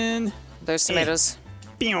the onion. There's tomatoes.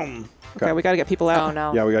 Boom. Okay, we got to get people out. Oh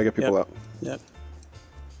no. Yeah, we gotta get people Yep. out. Yep.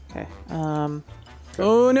 Okay.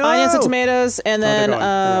 Oh no! Onions and tomatoes and Oh, they're then going.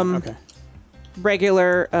 They're going. Okay.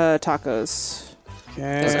 regular tacos.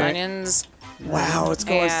 There's Okay. onions. Wow, it's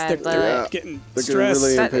going. And They're the- getting They're getting stressed.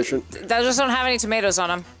 really That- impatient. That just don't have any tomatoes on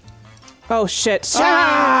them. Oh shit.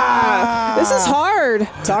 Ah! This is hard.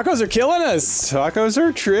 Tacos are killing us. Tacos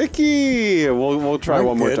are tricky. We'll try My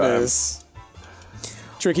one more goodness.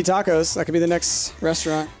 Tricky tacos. That could be the next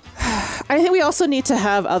restaurant. I think we also need to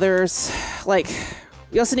have others, like,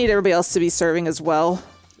 we also need everybody else to be serving as well.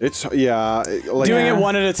 It's like Doing it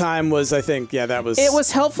one at a time was, I think, yeah, that was. It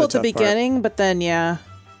was helpful at the tough part. beginning, but then, yeah.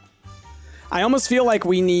 I almost feel like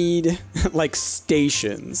we need like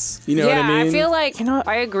stations. You know what I mean? I feel like You know what?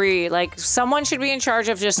 I agree. Like someone should be in charge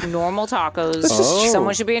of just normal tacos. Oh.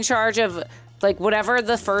 Someone should be in charge of like whatever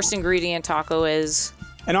the first ingredient taco is.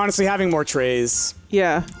 And honestly, having more trays.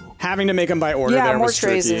 Yeah. having to make them by order Yeah, there more was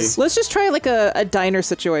trays tricky. is- Let's just try like a diner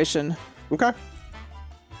situation. Okay.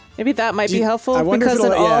 Maybe that might be helpful I wonder if because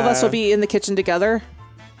then it'll- all of us yeah. will be in the kitchen together.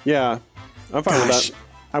 Yeah. I'm fine Gosh, with that.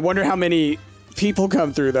 I wonder how many people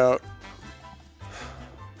come through though.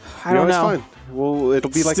 I don't It's know. fine. Well,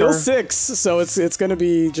 it'll be like Still our... 6, so it's going to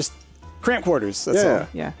be just cramped quarters. That's Yeah. all.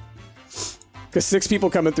 Yeah. Because 6 people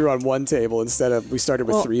coming through on one table instead of we started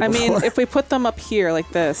with 3 I before. mean, if we put them up here like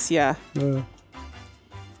this, yeah.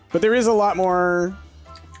 But there is a lot more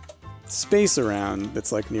space around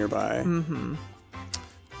that's like nearby.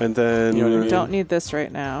 And then... You know what I mean? Don't need this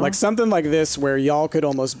right now. Like something like this where y'all could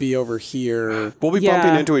almost be over here. We'll be Yeah.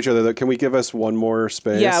 bumping into each other. Though. Can we give us one more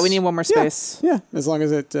space? yeah, we need one more space. Yeah, as long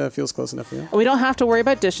as it feels close enough for you. We don't have to worry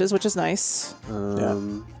about dishes, which is nice.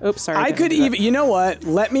 Oops, sorry. I didn't could do that. even, you know what?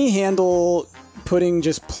 Let me handle putting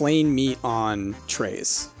just plain meat on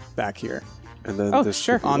trays back here And then Oh, this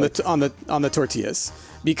sure. should be on like- the tortillas,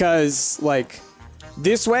 because like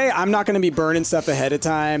this way I'm not going to be burning stuff ahead of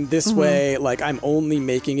time. This way, like I'm only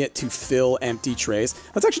making it to fill empty trays.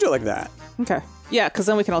 Let's actually do it like that, Okay. Yeah, because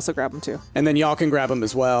then we can also grab them too. and then y'all can grab them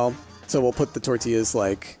as well. So we'll put the tortillas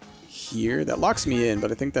like here. That locks me in,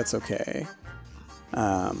 but I think that's okay.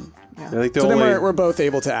 I think the So then only... we're both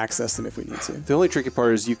able to access them if we need to. The only tricky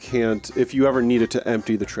part is you can't, if you ever needed to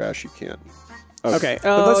empty the trash, you can't. Okay,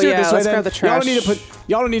 Oh, but let's do it yeah, this way let's then. grab the trash.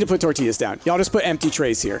 Y'all don't need to put tortillas down. Y'all just put empty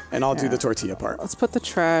trays here, and I'll do the tortilla part. Let's put the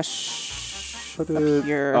trash Put up it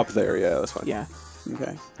here. up there, yeah, that's fine. Yeah.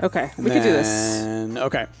 Okay. Okay, we can do this.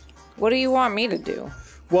 Okay. What do you want me to do?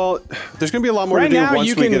 Well, there's going to be a lot more Right to do now, once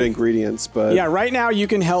you we can- get ingredients, but... Yeah, right now you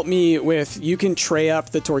can help me with, you can tray up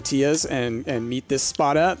the tortillas and meet this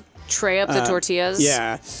spot up. Tray up the tortillas?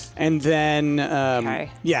 Yeah. And then, Okay.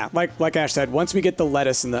 yeah, like Ash said, once we get the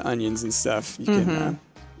lettuce and the onions and stuff, you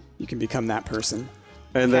can become that person.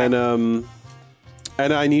 And then,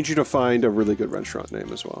 and I need you to find a really good restaurant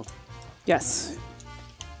name as well. Yes.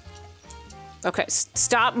 Okay,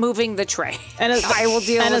 stop moving the tray. And as, I will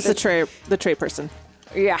deal and with as the tray person.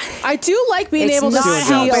 Yeah. I do like being It's able to not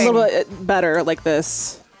see a helping. little bit better like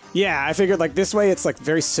this. Yeah, I figured like this way it's like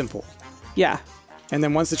very simple. Yeah. And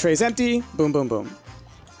then once the tray's empty, boom, boom, boom.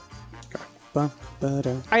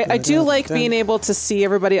 I do like being able to see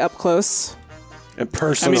everybody up close. And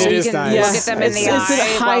personal. I mean, it You is can nice. Yeah. look at them in the It's in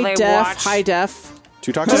eye while they watch. high def.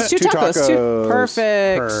 2 tacos? Two tacos. Two.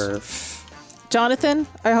 Perfect. Perf. Jonathan,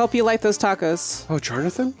 I hope you like those tacos. Oh,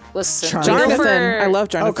 Jonathan? Listen, Jonathan. Jennifer- I love Oh,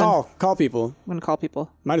 Jonathan. call people. I'm going to call people.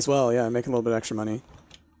 Might as well, yeah, make a little bit extra money.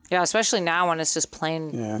 Yeah, especially now when it's just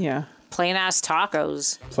plain, Yeah. Yeah. plain ass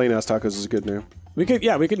tacos. Plain Ass Tacos is a good name. We could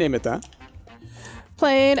name it that.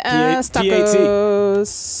 Plain ass PAT.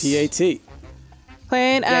 tacos. PAT.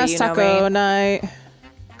 Plain ass you know taco me. night.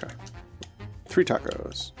 Okay. 3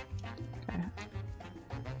 tacos. I'm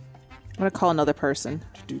going to call another person.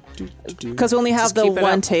 Because Because we only have Just the keep it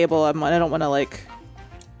one up. table. I don't want to, like,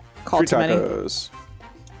 call 3 too many. Do you know tacos.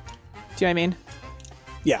 what I mean?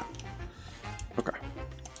 Yeah. Okay.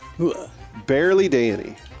 Ugh. Barely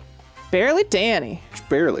Danny. Barely Danny. Just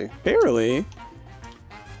barely. Barely.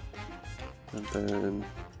 And then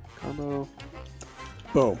combo.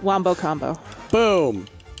 Boom. Wombo combo. Boom.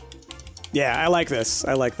 Yeah, I like this.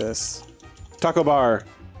 I like this. Taco bar.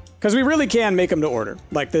 Because we really can make them to order.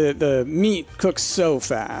 Like, the meat cooks so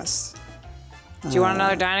fast. Do you want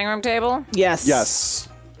another dining room table? Yes. Yes.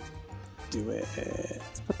 Do it.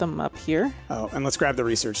 Let's put them up here. Oh, and let's grab the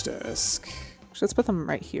research desk. Let's put them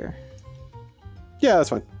right here. Yeah, that's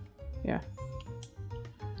fine. Yeah.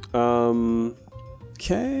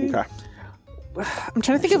 Okay. Okay. I'm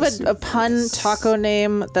trying to think of a pun taco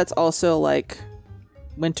name that's also like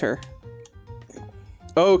winter.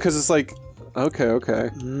 Oh, because it's like, okay. Okay.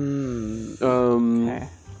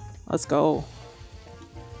 Let's go.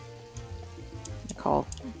 Let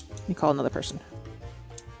me call another person.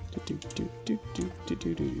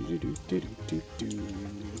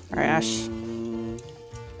 All right, Ash.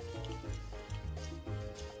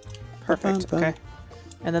 Perfect. Okay.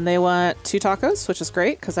 And then they want 2 tacos, which is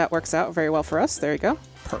great because that works out very well for us. There you go.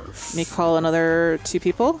 Perf. Let me call another 2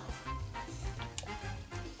 people.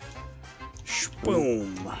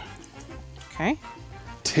 Boom. Okay.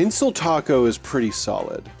 Tinsel taco is pretty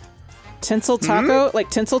solid. Tinsel taco, like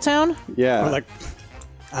Tinseltown? Yeah. Or like,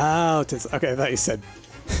 oh, okay, I thought you said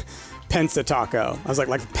Pensataco. I was like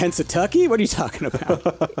Pensatucky? What are you talking about?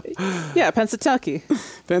 Yeah, Pensatucky.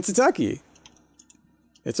 Pensatucky.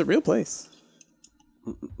 It's a real place.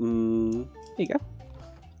 There you go.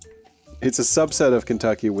 It's a subset of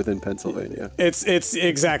Kentucky within Pennsylvania. It's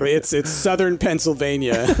exactly. It's southern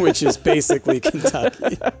Pennsylvania, which is basically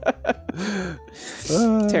Kentucky.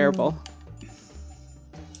 Terrible.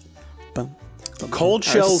 cold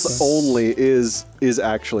shells only is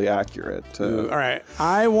actually accurate. All right,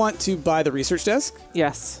 I want to buy the research desk.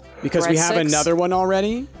 Yes. Because we have another one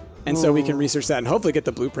already, and so we can research that and hopefully get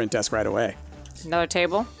the blueprint desk right away. Another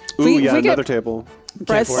table? Ooh, yeah, another table.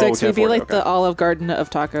 Bread 6 would be like the Olive Garden of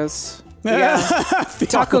tacos. Yeah.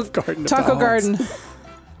 Taco Garden.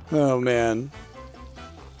 Oh, man.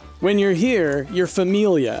 When you're here, you're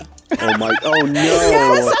familia. Oh, my. Oh, no.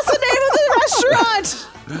 Yes, that's the name of the restaurant.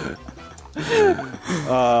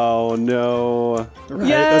 Oh, no. Right?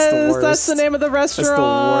 Yes, that's the worst. that's the name of the restaurant.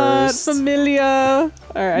 That's the worst. Familia. All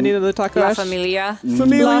right, I need another taco. La Familia.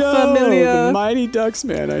 Familia. La Familia. The Mighty Ducks,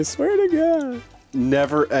 man. I swear to God.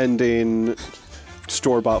 Never-ending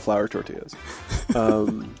store-bought flour tortillas. I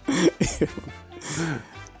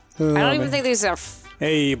don't even think these are...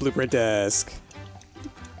 Hey, blueprint desk.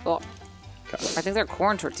 Well, I think they're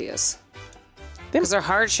corn tortillas. Because they're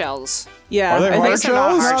hard shells. Yeah. Are they hard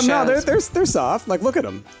shells? No, they're soft. Like, look at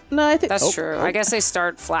them. No, I think that's true. I guess they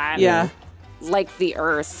start flat. Yeah. Like the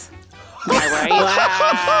earth. Am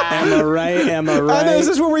I right? Am I right? I know, is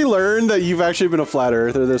this where we learned that you've actually been a flat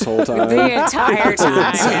earther this whole time? The entire time. The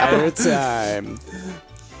entire time.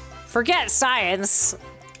 Forget science.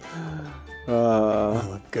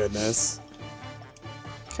 Oh, goodness.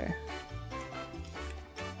 Okay.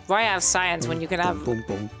 Why have science when you can have... Boom,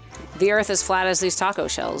 boom. The earth is flat as these taco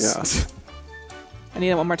shells. Yeah. I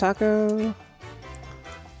need one more taco.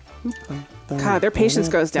 God, their patience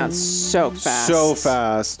goes down so fast. So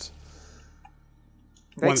fast.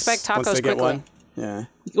 They expect tacos once they quickly. Get one. Yeah.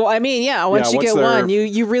 Well, I mean, yeah, once you get one,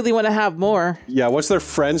 you really want to have more. Yeah, once their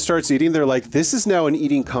friend starts eating, they're like, this is now an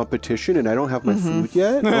eating competition and I don't have my food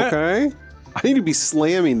yet? Okay. I need to be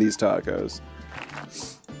slamming these tacos.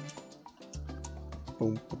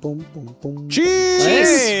 Boom, boom, boom, boom. Cheese!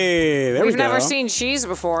 Hey, there we We've go. never seen cheese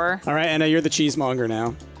before. All right, Anna, you're the cheesemonger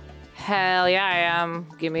now. Hell yeah, I am.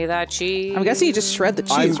 Give me that cheese. I'm guessing you just shred the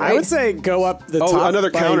cheese, right? I would say go up the top. Oh, another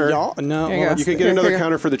counter. No, You can get another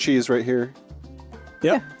counter for the cheese right here.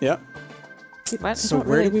 Yep, yep. What? So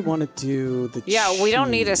where do we want to do the cheese? Yeah, we don't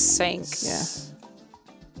need a sink. Yeah.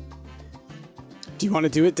 Do you want to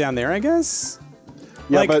do it down there, I guess?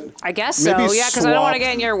 Yeah, Like, but I guess so. maybe Yeah, because I don't want to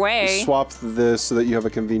get in your way. swap this so that you have a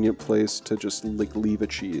convenient place to just like leave a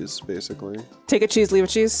cheese, basically. Take a cheese, leave a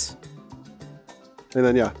cheese. And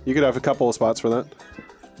then yeah, you could have a couple of spots for that.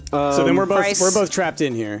 So then we're Price. both trapped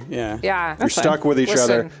in here. Yeah. Yeah. You're stuck with each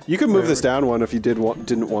other. Listen. You could move this down one if you didn't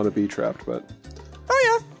want to be trapped, but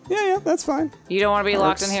Oh yeah, that's fine. You don't want to be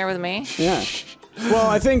locked in here with me? Yeah. Well,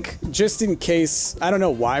 I think just in case, I don't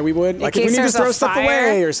know why we would. Like if we case need to there's a throw stuff fire?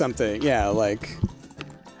 away or something. Yeah, like.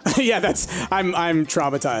 Yeah, I'm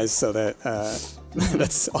traumatized, so that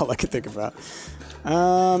that's all I could think about.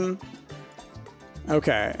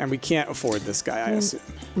 Okay, and we can't afford this guy, I assume.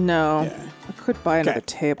 No. Yeah. I could buy another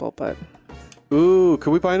table, but ooh,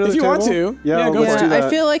 could we buy another If you table? want to. Yeah, Yeah, go let's for do it. that. I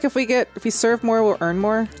feel like if we serve more, we'll earn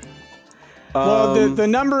more. Well, the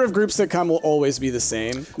number of groups that come will always be the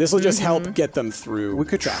same. This will just help get them through. we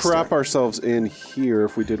could faster. trap ourselves in here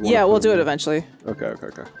if we did want Yeah, to we'll put do them it in. eventually. Okay.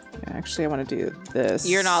 Yeah, actually, I want to do this.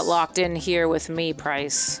 You're not locked in here with me,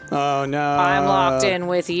 Price. Oh no! I'm locked in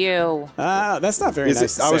with you. That's not very Is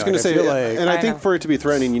nice. it, I was going to say, feel like, and I I think know. for it to be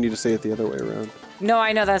threatening, you need to say it the other way around. No,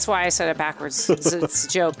 I know. That's why I said it backwards. It's a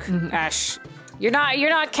joke, Ash. You're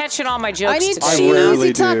not catching all my jokes I need today. cheesy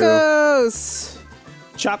rarely do. tacos.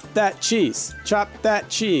 chop that cheese. Chop that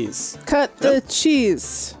cheese. Cut the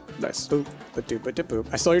cheese. Nice. Boop, ba-doop, ba-doop.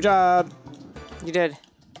 I stole your job. You did.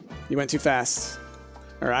 You went too fast.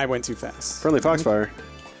 Or I went too fast. Friendly Foxfire.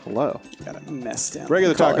 Hello. Got a mess down.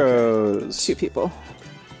 Regular Call it tacos. 2 people.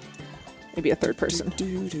 Maybe a third person.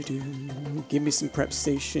 Give me some prep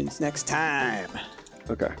stations next time.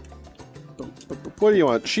 Okay. What do you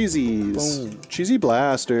want? Cheesies. Boom. Cheesy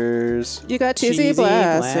blasters. You got cheesy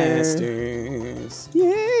blasters. blasters.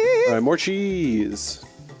 Yeah. All right, more cheese.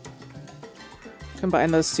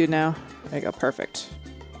 Combine those two now. There you go. Perfect.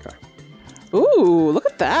 Okay. Ooh, look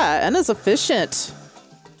at that. Anna's efficient.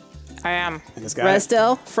 I am. And this guy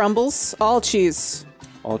Resdell, Frumbles, all cheese.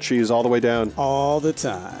 All cheese all the way down. all the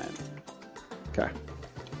time. Okay.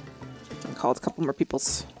 And called a couple more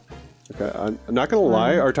people's. Okay. I'm not gonna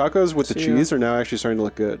lie. Our tacos with the cheese are now actually starting to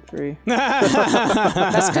look good. 3.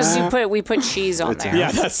 That's because we put cheese on there.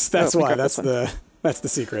 Yeah, that's Oh, why. okay, That's this the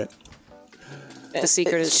secret. The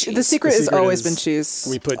secret is cheese. The secret has secret always is been cheese.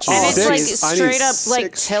 We put cheese. and it's like Six. I need straight up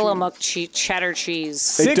like 6 Tillamook cheddar cheese.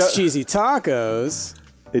 Six do- cheesy tacos.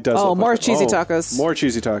 It does. Oh, look more like it. cheesy tacos. More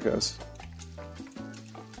cheesy tacos.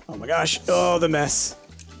 Oh my gosh. Oh, the mess.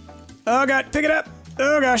 Oh god, pick it up.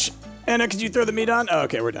 Oh gosh. Anna, could you throw the meat on? Oh,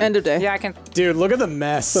 okay, we're done. End of day. Yeah, I can. Dude, look at the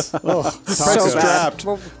mess. Oh, So trapped.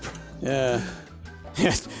 Yeah.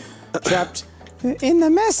 Trapped in the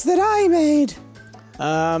mess that I made.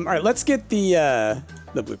 All right, let's get the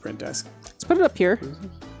blueprint desk. Let's put it up here.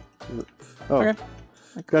 Oh, Okay.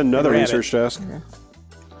 got another Grab research desk.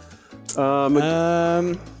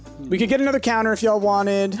 We could get another counter if y'all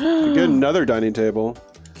wanted. Get another dining table.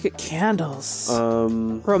 Get candles.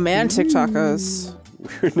 Romantic tacos.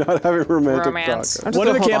 We're not having romantic Romance. tacos. What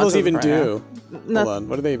do the hold on candles to even them right do? now. Hold on.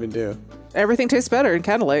 What do they even do? Everything tastes better in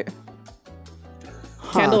candlelight.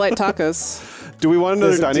 Candlelight tacos. Do we want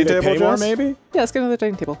another dining do they table, pay more, Jess? maybe? Yeah, let's get another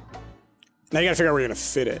dining table. Now you gotta figure out where you're gonna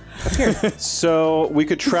fit it. So we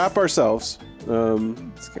could trap ourselves.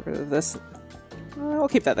 Let's get rid of this. We'll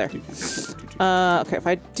keep that there. Okay, if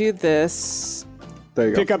I do this... There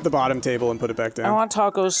you go. Pick up the bottom table and put it back down. I want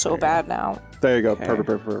tacos so bad now. There you go.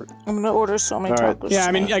 Perfect. I'm gonna order so many All right. tacos. Yeah,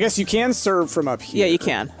 I mean, I guess you can serve from up here. Yeah, you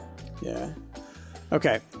can. Yeah.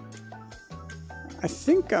 Okay. I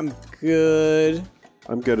think I'm good.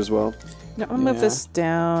 I'm good as well. No, I'm gonna move this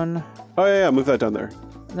down. Oh yeah, move that down there.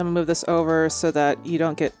 And then I'm gonna move this over so that you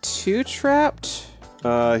don't get too trapped.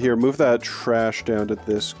 Here, move that trash down to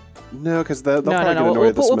this. No, because they'll probably get No. annoyed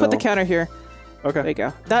at the We'll put the smell. counter here. Okay. There you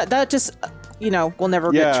go. That just, you know, will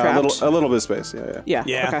never get Yeah, trapped. a little bit of space. Yeah.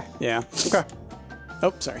 Yeah. Okay. Yeah. Okay.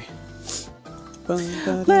 Oh, sorry.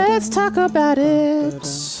 Let's talk about it.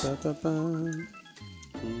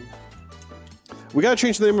 We gotta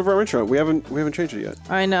change the name of our restaurant. We haven't changed it yet.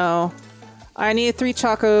 I know. I need 3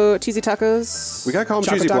 cheesy tacos. We gotta call them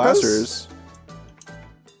Choco cheesy tacos? blasters.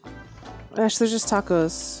 Ash, they're just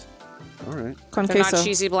tacos. All right. Con They're queso. not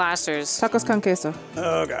cheesy blasters. Tacos con queso.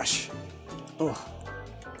 Oh gosh.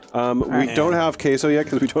 We don't have queso yet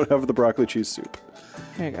because we don't have the broccoli cheese soup.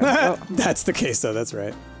 There you go. Oh, That's the queso. That's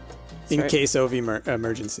right. In right. case of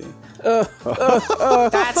emergency. That's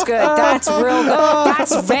good. That's real good.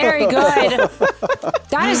 That's very good.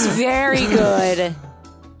 That is very good.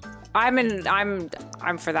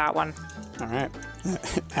 I'm for that one. All right.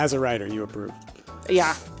 As a writer, you approve.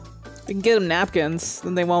 Yeah. we can get them napkins,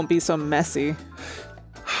 then they won't be so messy.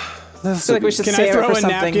 I feel like we should Can save I it throw for a something.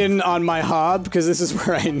 napkin on my hob? Because this is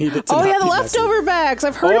where I need it to Oh not yeah, the be messy. leftover bags.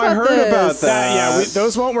 I've heard I about heard this. about that. Yeah,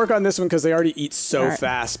 those won't work on this one because they already eat so Alright.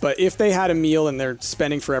 fast. But if they had a meal and they're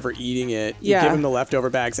spending forever eating it, you Yeah. give them the leftover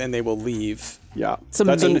bags and they will leave. Yeah. It's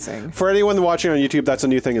amazing. For anyone watching on YouTube, that's a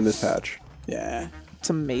new thing in this patch. Yeah, It's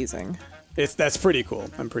amazing. that's pretty cool.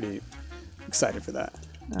 I'm pretty excited for that.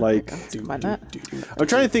 Like, Combine that. I'm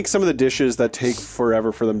trying to think some of the dishes that take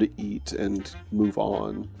forever for them to eat and move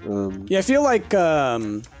on. Yeah, I feel like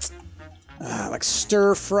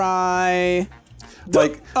stir fry.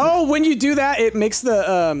 Like, Oh, when you do that, it makes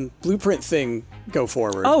the blueprint thing go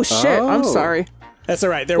forward. Oh shit! I'm Oh. sorry. That's all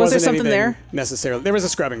right. There Was there wasn't something anything there? necessarily. There was a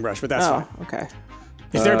scrubbing brush, but that's Oh, fine. okay.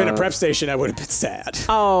 If there had been a prep station, I would have been sad.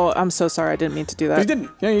 Oh, I'm so sorry. I didn't mean to do But that. you didn't.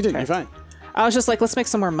 Yeah, you didn't. You're fine. I was just like, let's make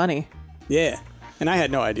some more money. Yeah. And I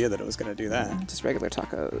had no idea that it was going to do that. Just regular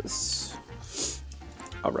tacos.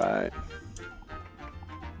 all right.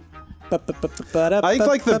 I think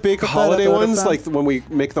like the big holiday ones, like when we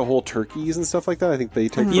make the whole turkeys and stuff like that. I think they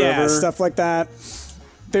take Yeah, forever. stuff like that.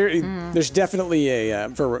 There's definitely a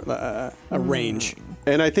range.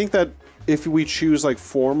 And I think that if we choose like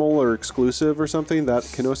formal or exclusive or something, that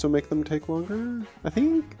can also make them take longer. I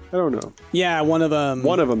think. I don't know. Yeah, one of them.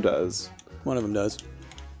 One of them does. One of them does.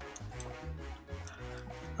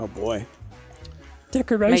 Oh boy.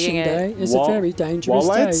 Decoration Making it- Day is Wall- a very dangerous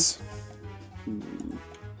wall day. lights?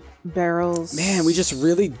 Barrels. Man, we just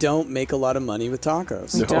really don't make a lot of money with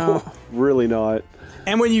tacos. We don't. Really not.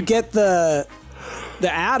 And when you get the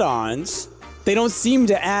add-ons, they don't seem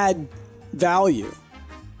to add value.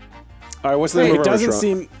 All right, what's the name It of our doesn't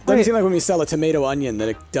restaurant? seem like when we sell a tomato onion that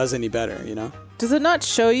it does any better, you know? Does it not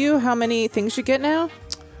show you how many things you get now?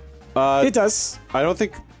 It does. I don't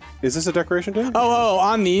think. Is this a decoration day? Oh,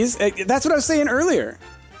 on these? That's what I was saying earlier.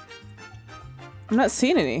 I'm not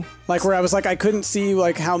seeing any. Like where I was like, I couldn't see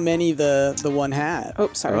like how many the one had. Oh,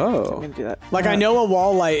 sorry. Oh. Didn't mean to do that. Like I know a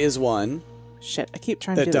wall light is one Shit, I keep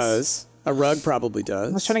trying to that do this. does. A rug probably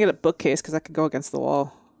does. I was trying to get a bookcase because I could go against the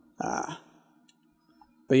wall.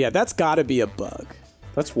 But yeah, that's got to be a bug.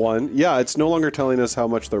 That's one. Yeah, it's no longer telling us how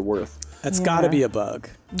much they're worth. That's got to be a bug.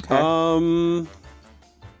 Okay. All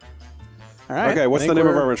right. Okay, what's I the think name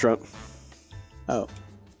of we're- our restaurant? Oh,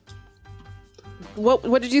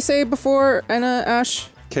 What did you say before, Anna, Ash?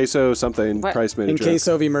 Queso something. What? Price made a in joke. case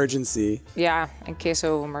of emergency. Yeah, in case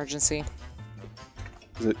of emergency.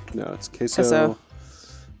 Is it? No, it's queso. Queso.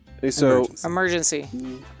 Queso. Emergency.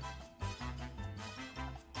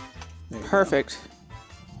 Perfect.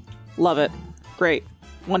 Love it. Great.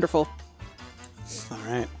 Wonderful. All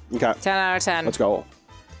right. Okay. 10 out of 10. Let's go.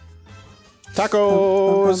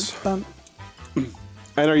 Tacos.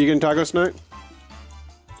 And are you getting tacos tonight?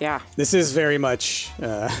 Yeah. This is very much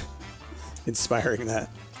inspiring that.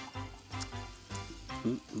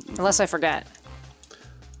 Unless I forget.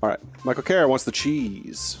 All right. Michael Kerr wants the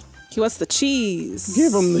cheese. He wants the cheese.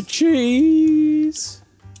 Give him the cheese.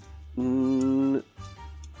 More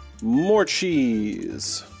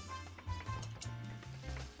cheese.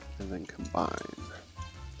 And then combine.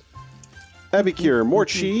 Epicure, more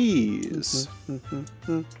cheese.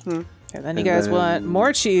 Okay, then you guys want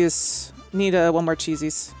more cheese. Need one more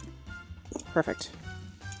cheesies. Perfect.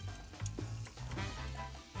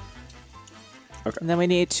 Okay. And then we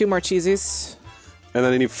need 2 more cheesies. And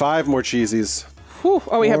then I need 5 more cheesies. Whew.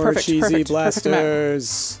 Oh, we have perfect. Cheesy Perfect.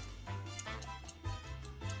 blasters.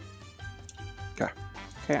 Okay.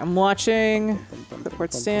 Okay, I'm watching.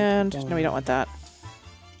 Clipboard stand. No, we don't want that.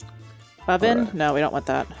 Oven? Right. No, we don't want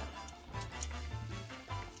that.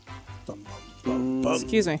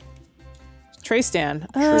 Excuse me. Tray stand.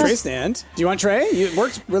 Tray stand. Do you want tray? It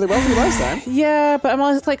worked really well for you last time. Yeah, but I'm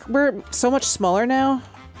always like, we're so much smaller now.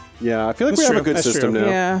 Yeah, I feel like That's we have true. a good That's system true. now.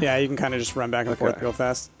 Yeah. Yeah, you can kind of just run back and forth real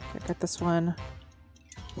fast. Okay, got this one.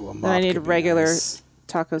 Ooh, a Then mop I need could be regular nice.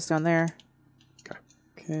 tacos down there. Okay.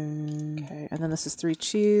 Okay, and then this is 3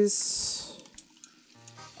 cheese.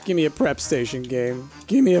 Give me a prep station game.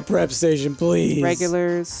 Give me a prep station, please.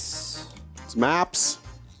 Regulars. It's maps.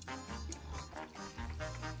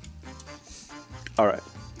 All right.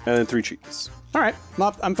 And then 3 cheese. All right,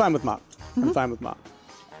 mop. I'm fine with mop. I'm fine with mop.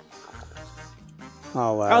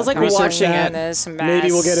 I was like research watching that. it.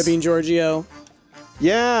 Maybe we'll get a Bean Giorgio.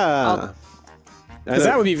 Yeah. Because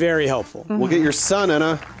that would be very helpful. We'll get your son,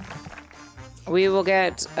 Anna. We will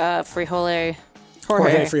get frijole.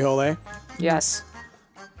 Jorge Frijole. Yes.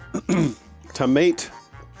 Tomate.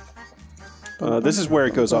 This is where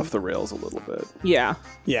it goes off the rails a little bit. Yeah.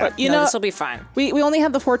 Yeah. But, you know, This will be fine. we only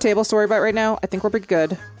have the 4 tables to worry about right now. I think we're pretty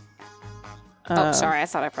good. Oh, sorry. I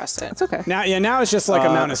thought I pressed it. It's okay. Now it's just like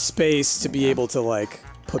amount of space to be able to like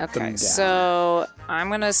put them Okay, down. so I'm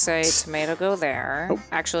going to say tomato go there. Oh.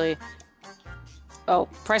 Actually, oh,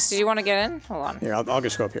 Price, did you want to get in? Hold on. Here, I'll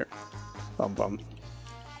just go up here. Bum bum.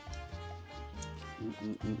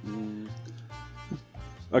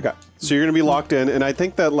 Okay. So you're going to be locked in. And I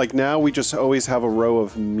think that like now we just always have a row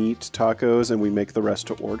of meat tacos and we make the rest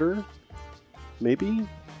to order. Maybe?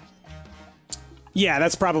 Yeah,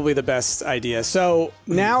 that's probably the best idea. So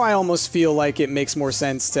now I almost feel like it makes more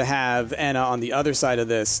sense to have Anna on the other side of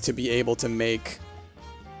this to be able to make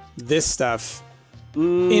this stuff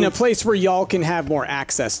in a place where y'all can have more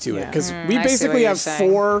access to it. Because we I see basically what you're have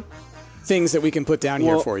saying. 4 things that we can put down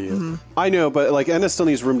here for you. I know, but like Anna still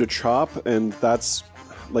needs room to chop, and that's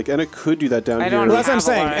like Anna could do that down here. don't Well, that's what I'm have a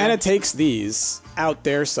saying. lot. Anna takes these out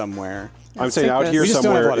there somewhere. I'm saying out this. here We just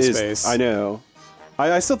don't have somewhere a lot of is. space. I know.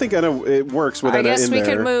 I still think Anna it works with I Anna guess in we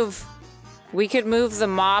there. could move. We could move the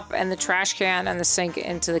mop and the trash can and the sink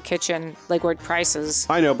into the kitchen, like where Price is.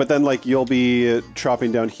 I know, but then like you'll be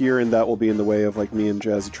chopping down here, and that will be in the way of like me and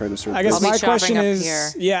Jazzy trying to serve. I guess I'll be my chopping question up is, here.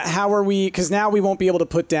 yeah, how are we? Because now we won't be able to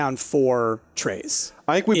put down 4 trays.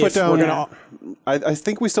 I think we put If down. we're gonna- I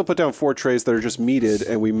think we still put down 4 trays that are just meated,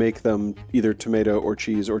 and we make them either tomato or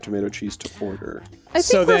tomato cheese to order. I think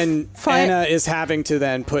So we're then fine. Anna is having to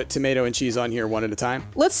then put tomato and cheese on here one at a time.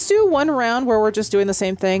 Let's do one round where we're just doing the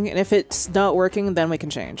same thing, and if it's not working, then we can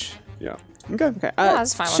change. Yeah. Okay. Okay.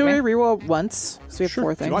 that's fine with Should me. we reroll once? So we have Sure,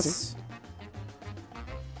 4 if you want things.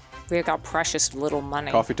 We got precious little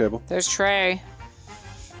money. Coffee table. There's Trey.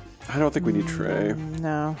 I don't think we need tray.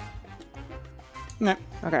 No. Nah.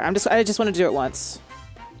 Okay. I just want to do it once.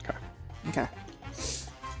 Okay. Okay.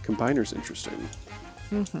 Combiner's interesting.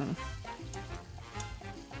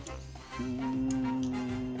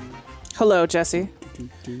 Hello, Jesse.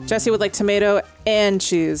 Jesse would like tomato and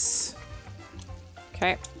cheese.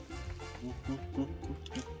 Okay.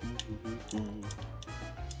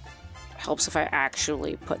 Helps if I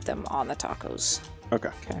actually put them on the tacos. Okay.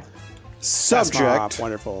 Okay. Subject. Mop,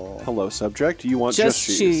 wonderful. Hello, subject. You want Just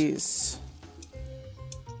just cheese.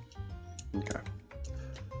 Okay.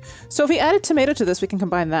 So if we added tomato to this, we can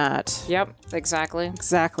combine that. Yep, exactly.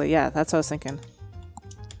 Exactly. Yeah, that's what I was thinking.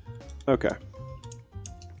 Okay.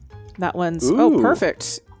 That one's Ooh.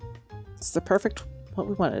 perfect. It's the perfect what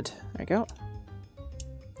we wanted. There you go.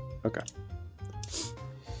 Okay.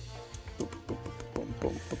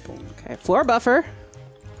 Okay, floor buffer.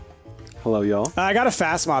 Hello, y'all. I got a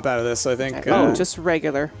fast mop out of this, so I think Oh, just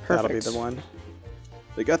regular. Perfect. that'll be the one.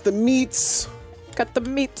 They got the meats. Got the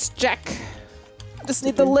meats, Jack. just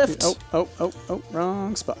need the lift. Oh,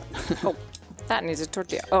 wrong spot. Oh, that needs a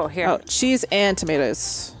tortilla. Oh, here. Oh, cheese and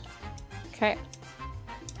tomatoes. Okay.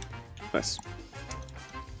 Nice.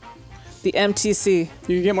 The MTC.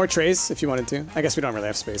 You can get more trays if you wanted to. I guess we don't really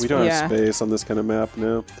have space. We don't have space on this kind of map,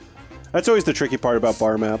 no. That's always the tricky part about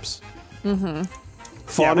bar maps. Yeah,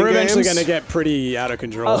 we're eventually going to get pretty out of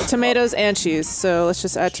control. Oh, tomatoes and cheese. So let's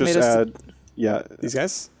just add tomatoes. Add, yeah. These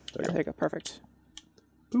guys? There you go. Perfect.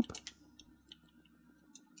 Boop.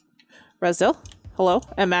 Resdale, hello.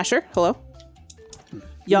 And Masher, hello.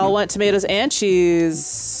 Y'all want tomatoes and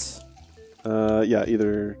cheese? Yeah,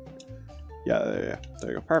 either. Yeah, there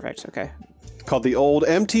you go. Perfect. Okay. Called the old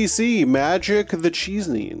MTC, Magic the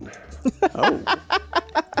Cheesening. Oh.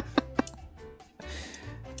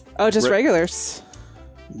 Oh, just regulars.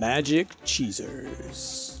 Magic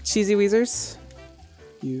cheesers. Cheesy Weezers.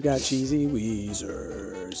 You got cheesy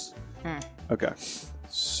Weezers. Okay.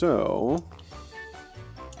 So.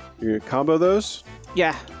 You're going to combo those?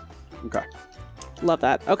 Yeah. Okay. Love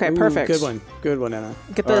that. Okay, Ooh, perfect. Good one. Good one, Anna.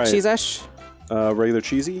 Get the All right. cheese ash. Regular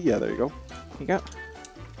cheesy? Yeah, there you go. Here you go.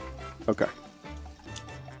 Okay.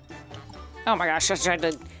 Oh my gosh, I tried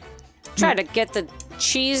to get the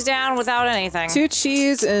cheese down without anything. 2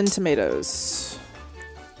 cheese and tomatoes.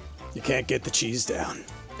 You can't get the cheese down.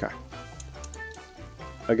 Okay.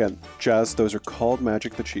 Again, Jazz, those are called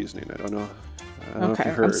Magic the Cheesening. I don't know. I don't know if Okay.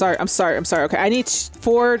 you heard. I'm sorry. Okay, I need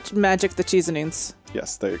 4 magic the cheesenings.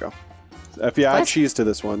 Yes, there you go. If you add cheese to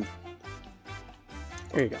this one.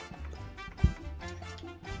 There you go.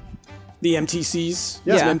 The MTCs.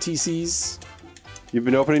 Yeah. Some MTCs. You've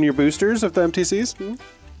been opening your boosters of the MTCs? Hmm?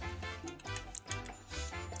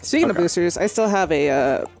 Speaking of boosters, I still have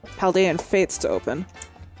a Paldean Fates to open.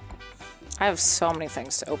 I have so many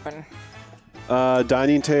things to open.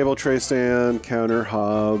 Dining table, tray stand, counter,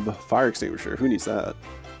 hub, fire extinguisher. Who needs that?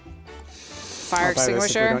 Fire I'll buy this if we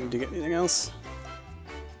extinguisher. don't need to get anything else.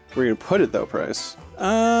 Where are you going to put it, though, Price?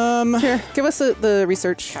 Here, give us the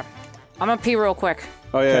research. I'm gonna pee real quick.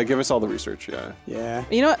 Oh, yeah, give us all the research, yeah. Yeah.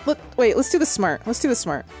 You know what? Wait, let's do the smart. Let's do the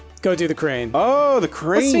smart. Go do the crane. Oh, the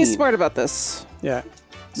crane! Let's be smart about this. Yeah.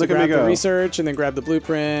 So Look at me grab the go. research and then grab the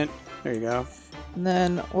blueprint. There you go. And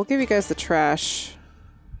then we'll give you guys the trash.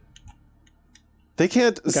 They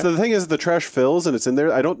can't... So the thing is, the trash fills and it's in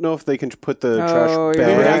there. I don't know if they can put the Oh, trash you're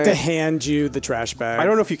They would bag. have to hand you the trash bag. I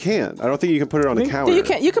don't know if you can. I don't think you can put it on the counter. You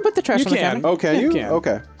can put the trash You on the can. counter. Oh, can You you? can.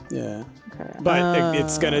 Okay. Yeah. Okay. But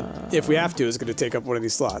it's gonna, if we have to, it's gonna take up one of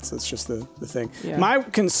these slots. That's just the thing. Yeah. My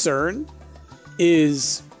concern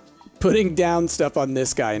is putting down stuff on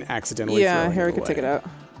this guy and accidentally Yeah, throwing here we it could take it away. out.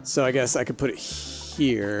 So I guess I could put it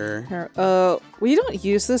here. Here. We don't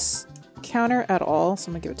use this counter at all, so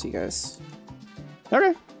I'm gonna give it to you guys.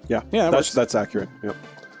 Okay. Yeah, Yeah, that works. that's accurate. Yep.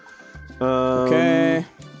 Okay.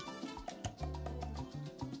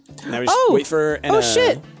 Now we just Oh! wait for an, Oh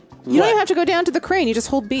shit! You don't what? even have to go down to the crane. You just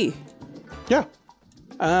hold B. Yeah.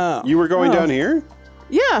 Oh. You were going down here?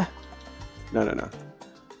 Yeah. No.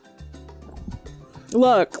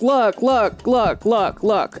 Look. No, Ash,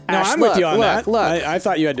 I'm look, with you on that. Look. I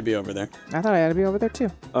thought you had to be over there. I thought I had to be over there too.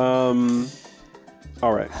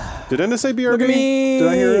 All right. Did Enna say BRB? Look at me. Did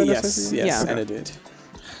I hear Enna Yes, say yes, Yeah. and it did.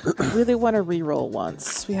 I really want to re-roll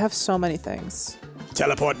once. We have so many things.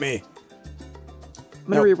 Teleport me. I'm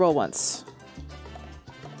gonna re-roll once.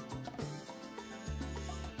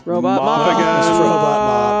 Robot Mop mop. again.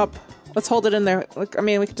 Robot Let's hold it in there. Look, I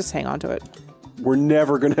mean, we could just hang on to it. We're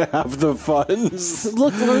never going to have the funds.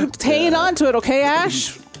 Look, we're hanging on to it, okay,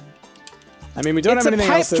 Ash? I mean, we don't It's have a anything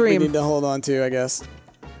pipe else that dream. we need to hold on to, I guess.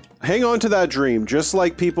 Hang on to that dream. Just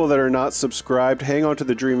like people that are not subscribed, hang on to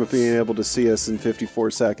the dream of being able to see us in 54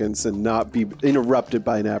 seconds and not be interrupted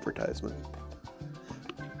by an advertisement.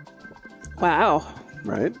 Wow.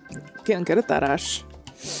 Right? Getting good at that, Ash.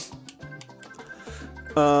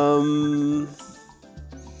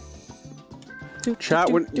 Chat,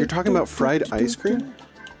 when you're talking about fried ice cream?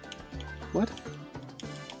 What?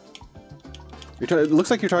 It looks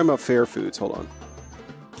like you're talking about fair foods. Hold on.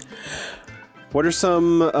 What are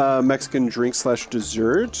some Mexican drinks /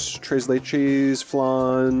 desserts? Tres leches,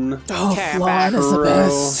 flan, Oh, Okay, I'm flan back. is the churro,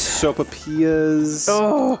 best. sopapillas.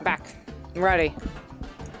 Oh, Back. I'm ready.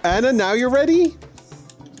 Anna, now you're ready?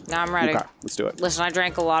 Now I'm ready. Okay, let's do it. Listen, I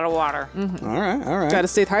drank a lot of water. All right. gotta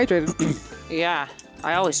stay hydrated. Yeah,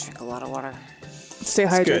 I always drink a lot of water. Stay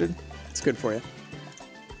It's hydrated. good. It's good for you.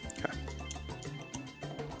 Okay.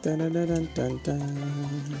 Dun, dun, dun, dun,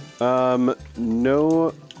 dun.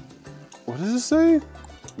 No. What does it say?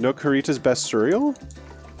 No Carita's best cereal?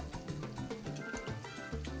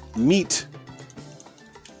 Meat.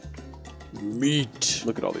 Meat.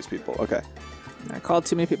 Look at all these people. Okay. I called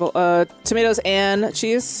too many people. Tomatoes and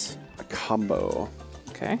cheese. A combo.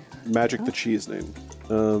 Okay. Magic the cheesening.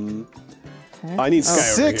 Okay. I need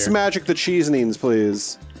 6 magic the cheesenings,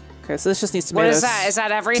 please. Okay, so this just needs tomatoes. What is that? Is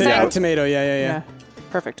that everything? Tomato, yeah.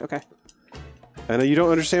 Perfect, okay. And you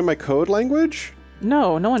don't understand my code language?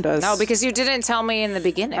 No, no one does. No, because you didn't tell me in the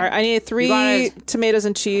beginning. All right, I need 3 tomatoes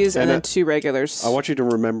and cheese and then 2 regulars. I want you to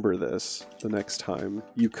remember this the next time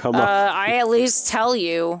you come up. I at least tell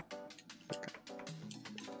you. Okay.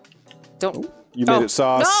 Don't. You made it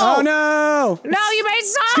sauce. No! Oh no! No, you made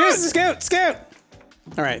sauce! Scoot!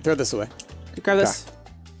 All right, throw this away. Grab this.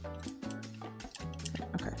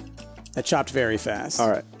 Okay. I chopped very fast. All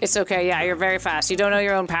right. It's okay. Yeah, you're very fast. You don't know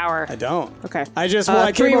your own power. I don't. Okay. I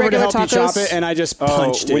came over to help you chop it, and I just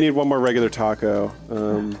punched it. We need one more regular taco.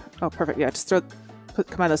 Oh, perfect. Yeah, just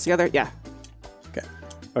combine those together. Yeah.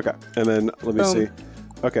 Okay, and then let me see.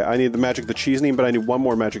 Okay, I need the magic the cheesening, but I need one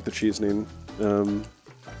more magic the cheesening.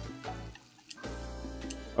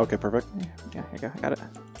 Okay, perfect. Yeah, here you go. I got it.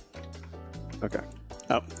 Okay.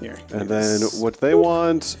 Oh, here. And then what they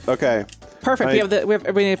want? Okay. Perfect.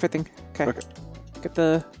 We need everything. Okay. Get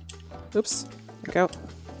the. Oops. Go.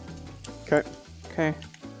 Okay. Okay.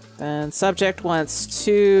 Then subject wants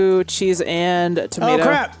 2 cheese and tomato. Oh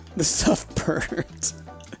crap! The stuff burned.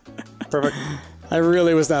 Perfect. I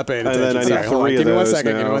really was not paying attention. And then I need 3 of Give me one those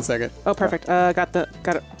second. now. Give me 1 second. Oh, perfect. Got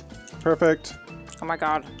it. Perfect. Oh my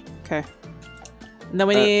god. Okay. And then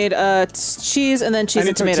we need cheese and then cheese I need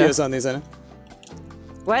and tomato. tortillas on these, Anna.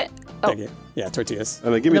 What? Thank you. Yeah, tortillas.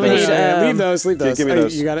 And then give me Then we those. need, Leave those. give me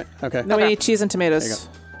those. You got it? Okay. Then we need cheese and tomatoes.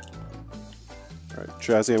 All right,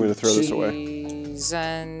 Jazzy, I'm going to throw this away. Cheese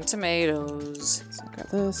and tomatoes. So got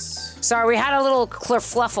this. Sorry, we had a little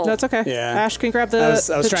kerfluffle. No, it's okay. Yeah. Ash, can you grab the I was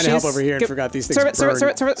the trying to help cheese? over here and forgot these things serve it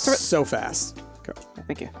burn serve it. so fast. Okay.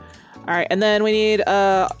 Thank you. All right, and then we need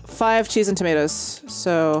 5 cheese and tomatoes.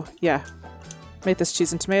 So yeah, make this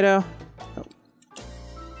cheese and tomato.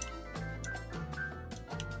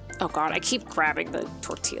 Oh god, I keep grabbing the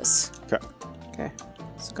tortillas. Okay. Okay,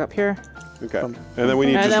 so go up here. Okay. And then we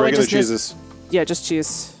need And just then we regular just need- cheeses. Yeah, just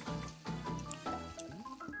cheese.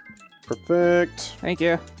 Perfect. Thank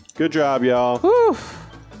you. Good job, y'all. Whew.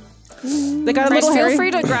 They got a Chris, little feel hairy.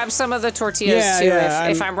 free to grab some of the tortillas Yeah, too yeah,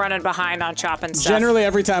 if I'm running behind on chopping stuff. Generally,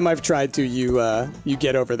 every time I've tried to, you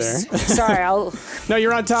get over there. Sorry, I'll No,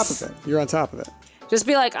 you're on top of it. You're on top of it. just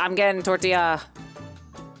be like, I'm getting tortilla.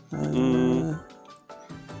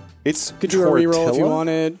 It's Could do a reroll if you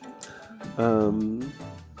wanted. Um,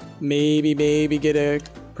 Maybe get a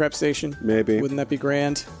prep station. maybe. Wouldn't that be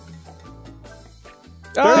grand?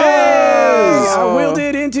 There it is! I willed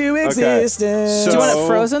it into existence. So- Do you want it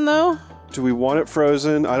frozen though? Do we want it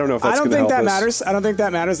frozen? I don't know if that's I don't going to think help that us. matters. I don't think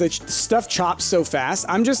that matters. Stuff chops so fast.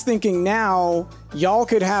 I'm just thinking now, y'all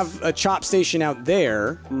could have a chop station out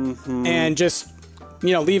there and just,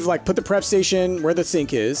 leave, put the prep station where the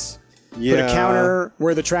sink is. Yeah. Put a counter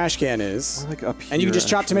where the trash can is. Like up and you here, can just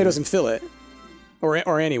chop actually. tomatoes and fill it.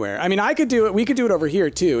 Or anywhere. I mean, I could do it. We could do it over here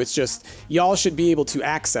too. It's just y'all should be able to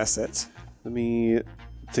access it. Let me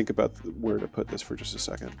think about where to put this for just a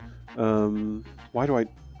second. Why do I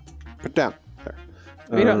put it down? There.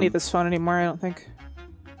 We don't need this phone anymore. I don't think.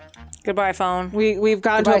 Goodbye, phone. We've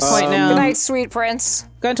gotten to a point now. Good night, sweet prince.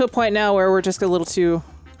 Gotten to a point now where we're just a little too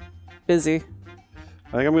busy.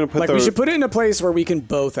 I think I'm going to put We should put it in a place where we can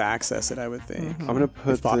both access it, I would think. I'm going to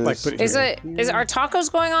put this. Put it Is here. our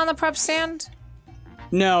tacos going on the prep stand?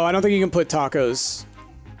 No, I don't think you can put tacos.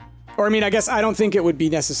 Or, I mean, I guess I don't think it would be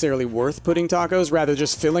necessarily worth putting tacos, rather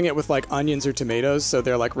just filling it with, onions or tomatoes so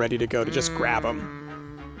they're, ready to go to just grab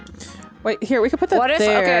them. Wait, here, we could put that What if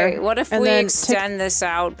there. what if and we then extend this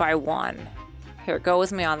out by 1? Here, go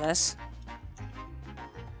with me on this.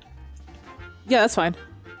 Yeah, that's fine.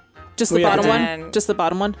 Just the Well, yeah, bottom then- one? Just the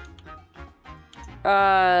bottom one?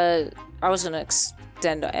 I was gonna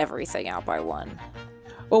extend everything out by 1.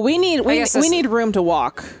 Well, we need guess this- need room to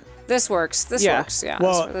walk. This works. This Yeah. works. Yeah.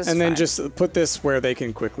 Well, this is and then fine. just put this where they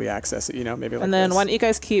can quickly access it, maybe like And then this. why don't you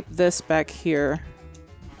guys keep this back here?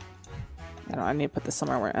 I need to put this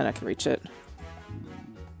somewhere where Anna can reach it.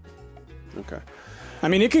 Okay. I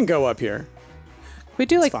mean, it can go up here. We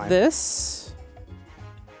do like fine. this.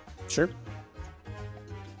 Sure.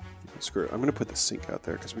 Screw it. I'm going to put the sink out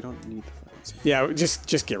there because we don't need the fucking sink. Yeah,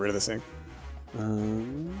 just get rid of this thing.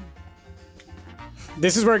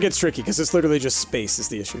 This is where it gets tricky, because it's literally just space is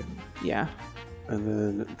the issue. Yeah. And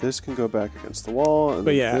then this can go back against the wall. And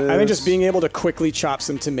But then yeah, I think just this. being able to quickly chop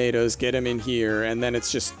some tomatoes, get them in here, and then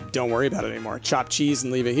it's just, don't worry about it anymore. Chop cheese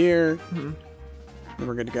and leave it here, and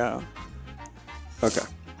we're good to go. Okay.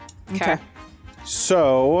 Okay.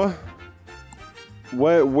 So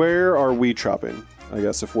Where are we chopping? I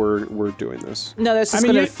guess if we're doing this. No, that's just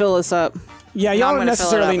going to fill us up. Yeah, y'all don't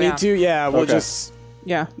necessarily need to. Yeah, we'll just...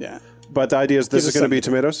 Yeah. Yeah. But the idea is this is going to be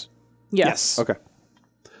tomatoes? Yes. Okay.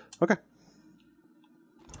 Okay.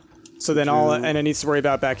 So then all Anna needs to worry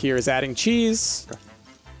about back here is adding cheese. Okay.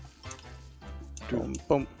 Boom,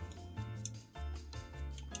 boom.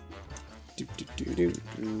 Okay.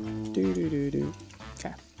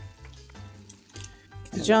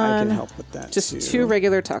 John, I can help with that just too. 2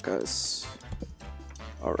 regular tacos.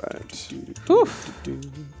 All right. Whew.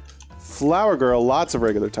 Flower Girl, lots of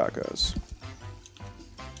regular tacos.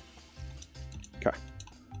 Okay.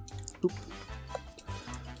 Oop.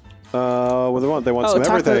 What do they want? They want some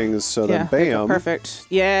everything, so then bam. Perfect.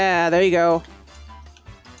 Yeah, there you go.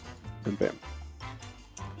 And bam.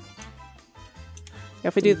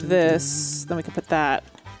 If we do this, then we can put that.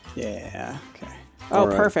 Yeah, okay. Oh,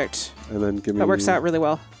 right. perfect. And then give me... That works out really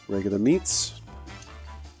well. Regular meats.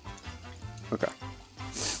 Okay.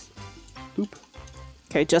 Boop.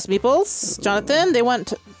 Okay, just meatballs. Jonathan, they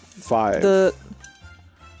want 5. the...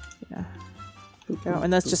 Yeah. Go.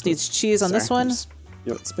 And that just needs cheese on this one.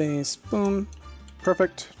 Yep. Space. Boom.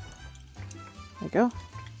 Perfect. There you go.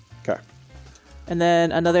 Okay. And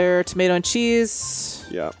then another tomato and cheese.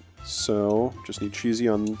 Yeah. So, just need cheesy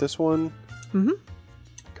on this one. Mm-hmm.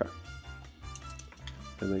 Okay.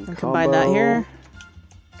 And then and combine that here.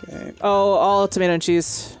 Okay. Oh, all tomato and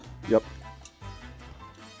cheese. Yep.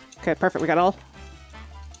 Okay, perfect. We got all.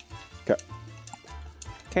 Okay.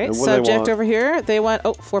 Okay, subject over here. They want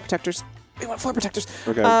 4 protectors. They want 4 protectors.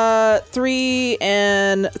 Okay. 3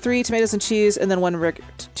 tomatoes and cheese, and then 2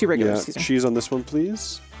 regulars. Excuse me. Cheese on this one,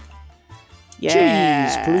 please. Yeah.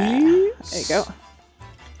 Cheese, please. There you go.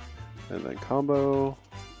 And then combo.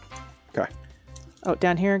 Okay. Oh,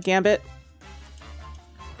 down here, gambit.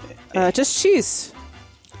 Just cheese.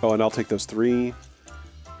 Oh, and I'll take those 3.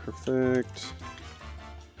 Perfect.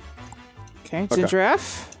 Okay,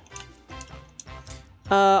 giraffe.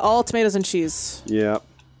 All tomatoes and cheese. Yeah.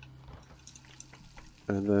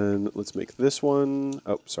 And then let's make this one.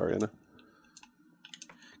 Oh, sorry, Anna.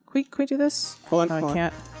 Can we do this? Hold on. No, I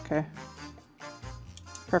can't. Okay.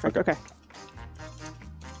 Perfect. Okay.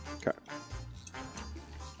 Okay.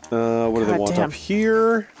 What do they want damn. up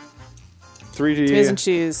here? 3D. Tomatoes and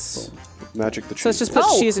cheese. Magic the cheese. So let's just put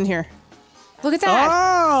cheese in here. Look at that.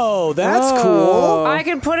 Oh, that's cool. I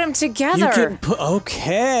can put them together. You can put,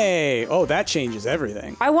 okay. Oh, that changes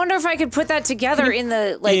everything. I wonder if I could put that together in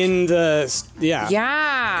the yeah.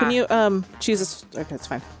 Yeah. Can you cheese this? Okay, that's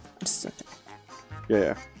fine. Just, okay.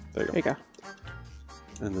 Yeah. There you go. There you go.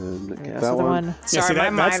 And then Yeah, that one. Sorry,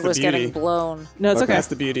 my mind was getting blown. No, it's okay. That's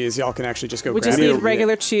the beauty is y'all can actually just go We grab just it. need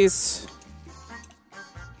regular cheese.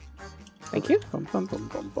 Thank you. Bum, bum,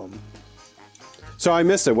 bum, bum, bum. So I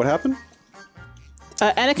missed it. What happened?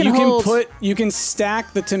 And it can you can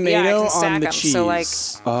stack the tomato on the cheese. So like,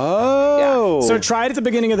 Oh. So try it at the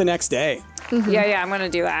beginning of the next day. yeah, I'm gonna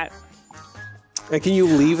do that. And can you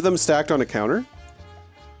leave them stacked on a counter?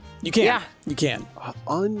 You can. Yeah. You can.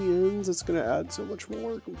 Onions. It's going to add so much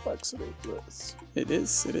more complexity to this. It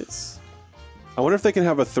is. It is. I wonder if they can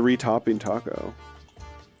have a 3-topping taco.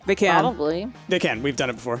 They can. Probably. They can. We've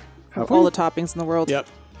done it before. All the toppings in the world. Yep.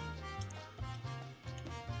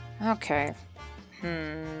 Okay.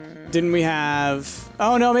 Didn't we have...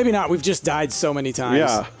 Oh, no, maybe not. We've just died so many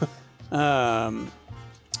times. Yeah.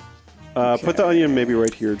 Put the onion maybe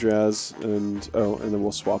right here, Jazz. And then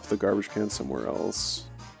we'll swap the garbage can somewhere else.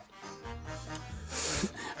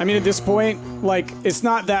 I mean, at this point, like, it's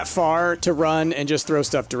not that far to run and just throw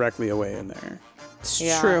stuff directly away in there.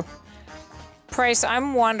 It's true. Price,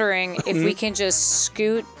 I'm wondering if we can just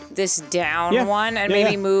scoot this down one and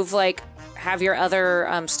maybe move, like, have your other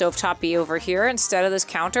stovetop be over here instead of this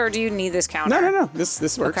counter, or do you need this counter? No. This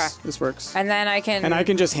works. Okay. This works. And then I can... And I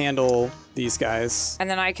can just handle these guys. And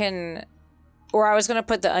then I can... Or I was going to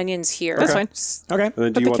put the onions here. That's fine. Okay. And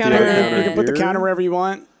then Put do you the want counter the other in. counter You can put the here? counter wherever you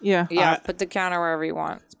want. Yeah. Yeah, put the counter wherever you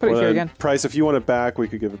want. Let's put it here Well, again. Price, if you want it back, we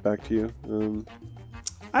could give it back to you.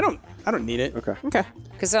 I don't need it. Okay. Okay.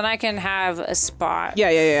 Because then I can have a spot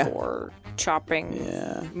for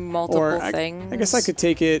chopping multiple things. I guess I could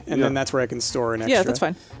take it, and then that's where I can store an extra. Yeah, that's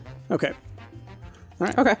fine. Okay. All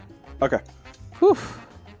right. Okay. Okay. Whew.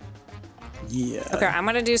 Yeah. Okay, I'm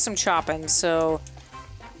going to do some chopping, so...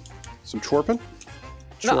 Some chorping?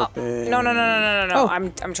 No, Chorping. no. Oh.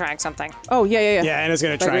 I'm trying something. Oh, yeah. Yeah, and it's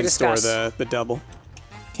going to Like try we and store discussed. the double.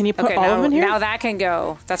 Can you put Okay, all of them in here? now that can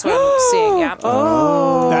go. That's what I'm seeing, yeah.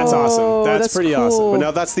 Oh. That's awesome. That's pretty cool. awesome. But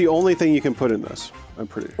now that's the only thing you can put in this. I'm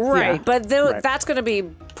pretty sure. Right, Yeah. but that's going to be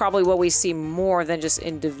probably what we see more than just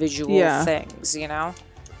individual things, you know?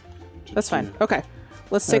 That's fine. Okay.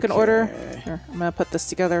 let's take an order. Here, I'm gonna put this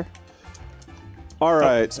together. All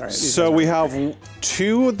right. So we have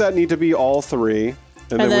 2 that need to be all 3,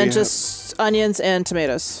 and then we just onions and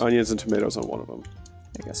tomatoes. Onions and tomatoes on one of them.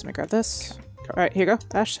 I guess let me grab this. All right, here you go.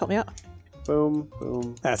 Ash, help me out. Boom,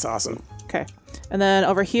 boom. That's awesome. Okay, and then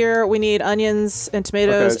over here we need onions and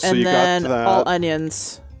tomatoes, so and you then got that. all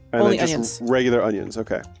onions. And Only then just onions. regular onions.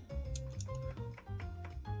 Okay.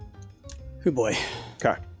 Oh boy.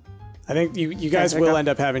 Okay. I think you guys will end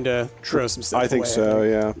up having to throw some stuff I think away, so.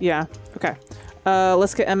 Yeah. Yeah. Okay.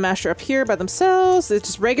 Let's get a masher up here by themselves. It's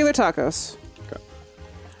just regular tacos. Okay.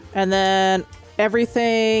 And then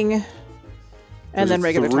everything. And then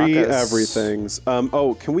regular 3 tacos. everythings.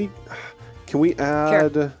 Oh, can we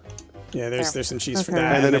add? Here. Yeah, there's some cheese for Okay.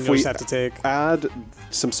 that, And then and if you'll we just have to take. add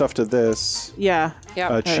some stuff to this. Yeah.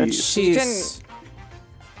 Yep. Cheese. You Cheese.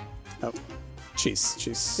 Oh, cheese.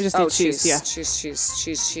 We just need cheese. Yeah.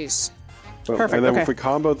 Cheese. Boom. Perfect, And then okay. if we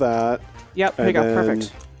combo that. Yep. There you go. and then-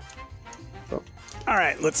 Perfect. All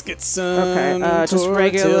right, let's get some just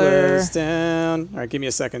regular- tortillas down. All right, give me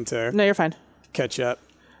a second to No, you're fine. catch up.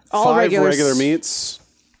 All 5 regulars. regular meats.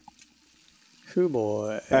 Hoo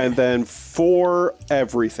boy. And then 4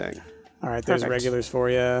 everything. All right, there's Perfect. regulars for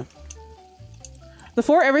you. The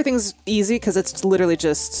 4 everything's easy because it's literally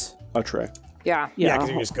just A tray. Yeah. Yeah, because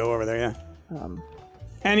you can just go over there. Yeah.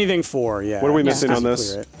 Anything 4. Yeah. What are we Just missing on to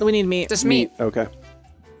this? clear it. we need meat. Just meat. Okay.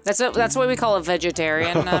 That's what we call a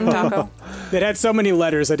vegetarian taco. It had so many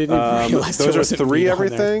letters, I didn't even realize Those there are wasn't 3 meat on there.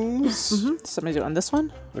 everythings. Somebody do it on this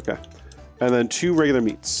one. Okay. And then 2 regular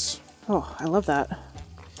meats. Oh, I love that.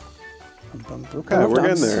 Okay, love we're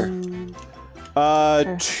those. getting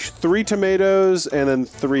there. 3 tomatoes and then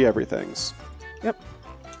 3 everythings. Yep.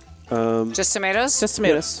 Just tomatoes? Just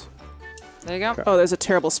tomatoes. There you go. Oh, there's a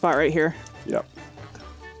terrible spot right here. Yep.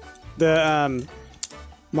 The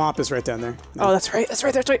mop is right down there. Oh, that's right. That's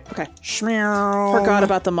right. That's right. Okay. Schmeow. Forgot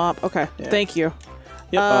about the mop. Okay. Thank you.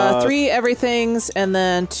 Yep. 3 everythings and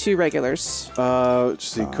then 2 regulars. Let's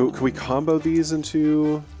see. Could we combo these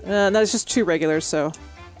into? No, it's just 2 regulars. So.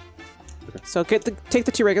 So take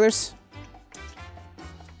the 2 regulars.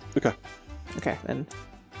 Okay. Okay, and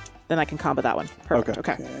then I can combo that one. Perfect.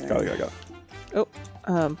 Okay. Got it. Oh,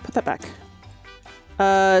 put that back.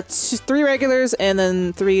 3 regulars and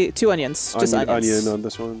then 2 onions. Just onions. Onion on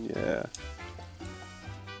this one. Yeah.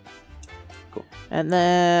 Cool. And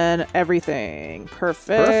then everything.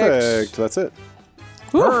 Perfect. Perfect. That's it.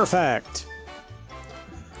 Perfect.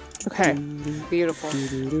 Okay. Beautiful.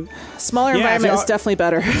 Smaller Yeah, environment if is definitely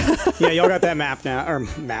better. Yeah, y'all got that map now. Or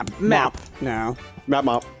map. Map. now. Map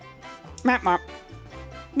mop. Map mop.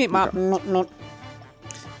 Meat mop.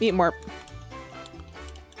 Meat morp.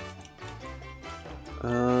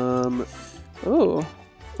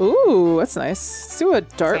 Ooh, that's nice. Let's do a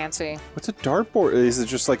dart. Fancy. What's a dartboard? Is it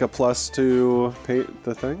just like a plus to paint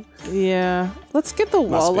the thing? Yeah. Let's get the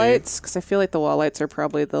wall be. lights, because I feel like the wall lights are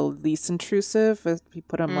probably the least intrusive. If you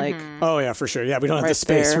put them like... Oh, yeah, for sure. Yeah, we don't have Right the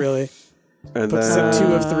space, there. really. And Put this at then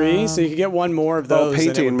 2 of 3, so you could get one more of those.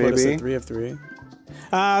 painting, and it would put us maybe. at 3 of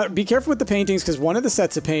 3. Be careful with the paintings, because one of the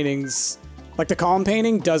sets of paintings, like the column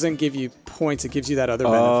painting, doesn't give you points. It gives you that other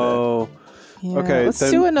benefit. oh, Yeah, okay. let's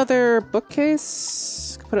then, do another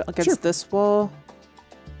bookcase. Put it against this wall.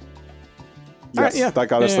 Yes, Alright, yeah. that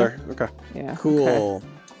got us Yeah. there. Okay. Yeah. Cool. okay.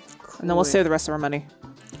 And then we'll save the rest of our money.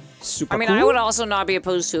 Super I mean, cool. I would also not be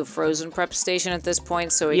opposed to a frozen prep station at this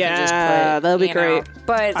point, so we can just put. Yeah, that'll be you know, great.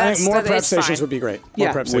 But I that's think more prep it's stations fine. would be great. More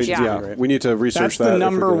Yeah. prep We, stations yeah, would be great. we need to research That's that. the if we're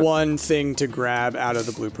number doing it. one thing to grab out of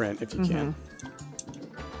the blueprint if you can.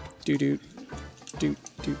 Do.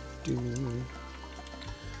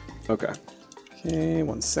 Okay. Okay,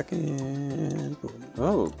 1 second. Boom.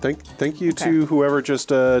 Oh, thank you to whoever just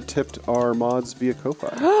tipped our mods via Ko-Fi.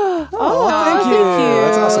 Thank you.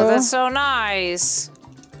 That's awesome. That's so nice.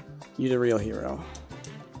 You the real hero.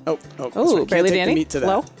 Oh, that's Oh, right. Can't Bailey take the Danny. meat to that.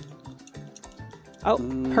 Hello?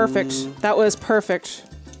 Oh, perfect. That was perfect.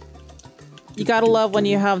 You gotta love when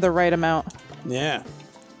you have the right amount. Yeah.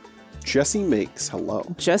 Jesse makes. Hello.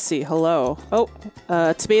 Jesse, hello. Oh,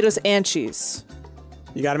 tomatoes and cheese.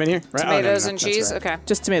 You got them in here? Right? Tomatoes and That's cheese. right. Okay.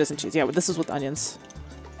 Just tomatoes and cheese. Yeah, but this is with onions.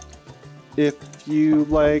 If you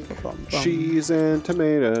like cheese and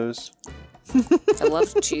tomatoes. I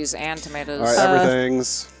love cheese and tomatoes. All right,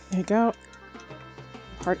 everything's. There you go.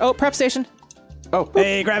 Oh, prep station. Oh,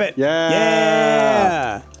 Hey, grab it. Yeah.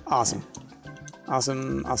 Yeah. Awesome.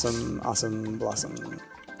 Blossom.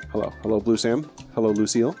 hello, Blue Sam. Hello,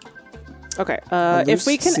 Lucille. Okay. If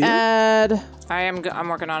we can Lucille? add, I'm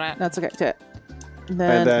working on it. that's okay. Okay. And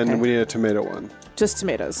then okay. we need a tomato one. Just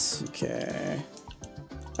tomatoes. Okay.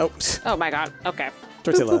 Oh. Oh my god. Okay.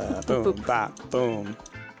 Tortilla. Boom. Bop. Boom.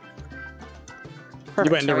 Perfect.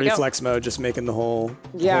 You went into reflex mode, just making the whole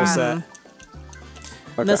set.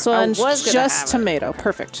 Okay. This one's just tomato.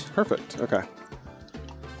 Perfect. Perfect. Okay.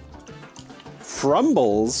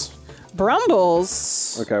 Frumbles.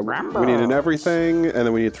 Brumbles. Okay. We need an everything, and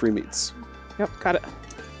then we need 3 meats. Yep, got it.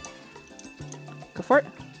 Go for it.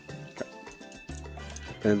 Okay.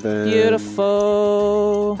 And then...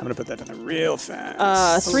 Beautiful. I'm gonna put that in real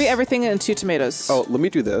fast. 3 everything and 2 tomatoes. Oh, let me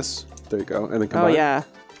do this. There you go. And then combine. Oh, yeah.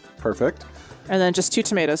 Perfect. And then just 2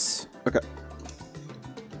 tomatoes. Okay.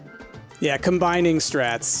 Yeah, combining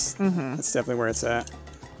strats. That's definitely where it's at.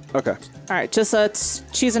 Okay. All right,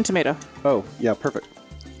 just cheese and tomato. Oh, yeah, perfect.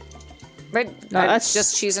 But No, that's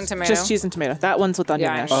just cheese and tomato. Just cheese and tomato. That one's with onion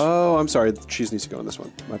Yeah, mash. Oh, I'm sorry. The cheese needs to go in this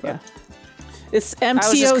one. My bad. Yeah. It's just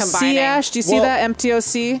MTOC, combining. Ash. Do you see Well- that?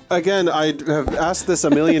 MTOC? Again, I have asked this a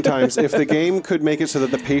million times. If the game could make it so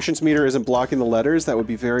that the patience meter isn't blocking the letters, that would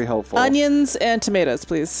be very helpful. Onions and tomatoes,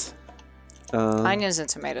 please. Onions and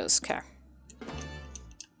tomatoes. Okay.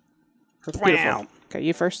 Wow. Okay,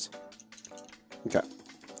 you first. Okay.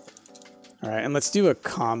 All right, and let's do a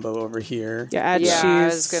combo over here. Yeah, add Yeah, cheese. I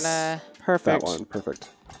was gonna. Perfect. That one. Perfect.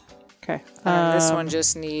 Okay. And this one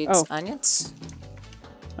just needs onions.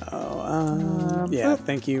 Yeah,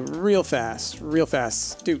 thank you. Real fast. Real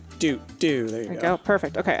fast. Do. There you There you go. go.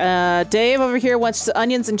 Perfect. Okay. Dave over here wants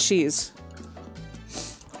onions and cheese.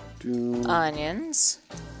 Onions.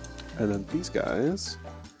 And then these guys.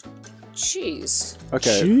 Cheese.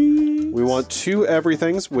 Okay. Cheese. We want 2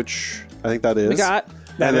 everythings, which I think that is. We got.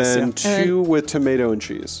 That and is, then yeah. 2 with tomato and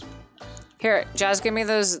cheese. Here, Jazz, give me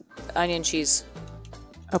those onion cheese.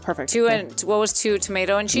 Oh, perfect. 2 Okay. and what was 2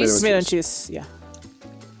 tomato and cheese? Tomato and cheese. Yeah.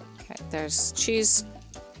 Okay, there's cheese.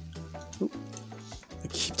 I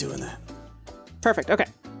keep doing that. Perfect. Okay.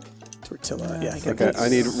 Tortilla. Yeah. Okay, I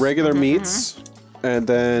need regular meats. And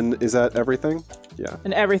then, is that everything? Yeah.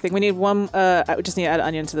 And everything. We need one. I just need to add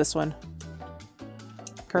onion to this one.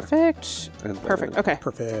 Perfect. And then- Perfect. Okay.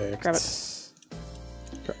 Perfect. Grab it.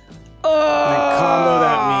 And combo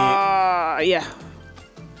that Yeah.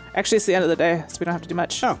 Actually, it's the end of the day, so we don't have to do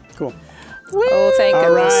much. meat. Oh, cool. Oh, thank All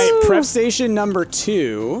goodness. right, prep station number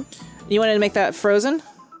 2. You wanted to make that frozen?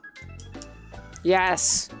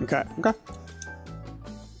 Yes, Okay. Okay.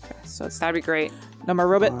 So it's that'd be great. no more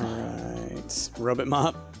robot. All right. Robot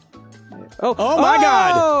mop. Oh. Oh my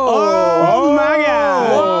god! Oh my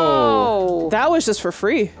god! Whoa! That was just for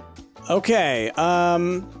free. Okay.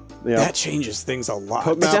 Yeah. That changes things a lot.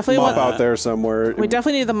 Put definitely mop want- out there somewhere. We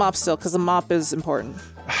definitely need the mop still, because the mop is important.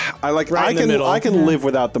 I like. Right I in the can. middle. I can live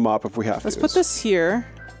without the mop if we have Let's to. put this here.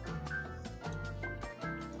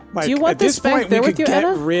 Like, Do you want at this this back point, there we with could you, get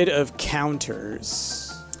Anna? rid of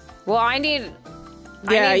counters. Well, I need.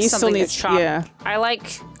 Yeah, I need you still something need- to chop. yeah. I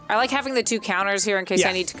like having the 2 counters here in case Yeah.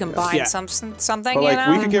 I need to combine Yeah. something. But like,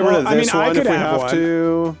 we could get rid of Well, I this mean, I one could if we have have one.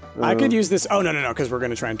 to. I could use this. Oh, no, because we're going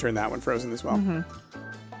to try and turn that one frozen as well.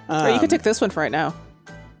 Or you could take this one for right now.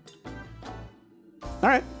 All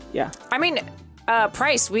right. Yeah. I mean,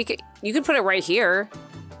 Price, you could put it right here.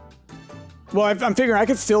 Well, I'm figuring I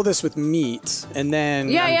could fill this with meat, and then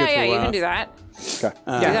Yeah, I'm good yeah, for, you can do that. Okay.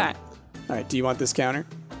 Do that. All right. Do you want this counter?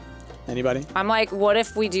 Anybody? I'm like, what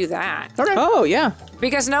if we do that? Okay. Oh, yeah.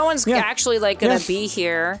 Because no one's Yeah. actually like gonna Yeah. be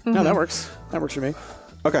here. No, that works. That works for me.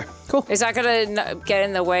 Okay. Is that gonna get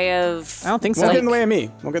in the way of? I don't think so. Won't get in the way of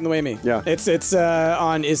me. Won't get in the way of me. Yeah. It's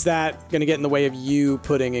on. Is that going to get in the way of you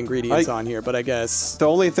putting ingredients on here? But I guess. The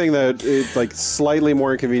only thing that is like slightly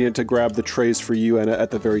more inconvenient to grab the trays for you and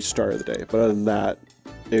at the very start of the day. But other than that,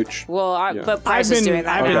 it Well, Yeah. but Price is doing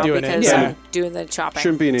that I've been now doing it, because yeah. I'm doing the chopping.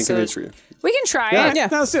 shouldn't be an So inconvenience for you. we can try Yeah. it. Yeah.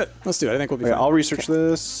 No, let's do it. Let's do it. I think we'll be Okay, fine. I'll research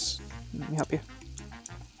this. Let me help you.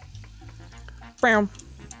 Brown.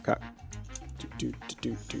 Okay.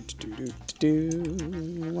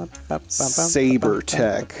 Saber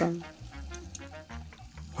Tech.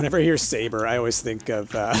 Whenever I hear Saber, I always think of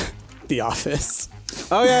The Office.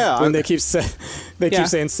 Oh yeah. When they keep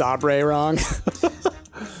saying Sabre wrong.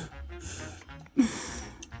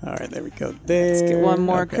 All right, there we go. There. Let's get one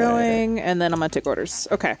more Okay. going, and then I'm gonna take orders.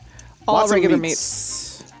 Okay. All Lots of regular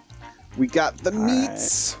meats. meats. We got the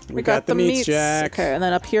meats. We got the meats, Jack. Okay, and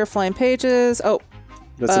then up here, flying pages. Oh,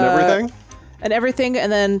 That's in everything. and everything,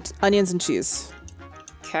 and then onions and cheese.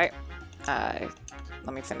 Okay.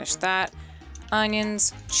 Let me finish that.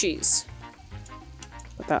 Onions, cheese.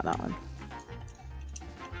 Put that on that one.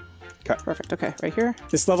 Okay. Perfect. Okay, right here.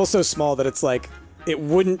 This level's so small that it's like it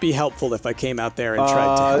wouldn't be helpful if I came out there and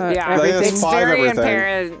tried to. Yeah, I think that's it's 5 very everything.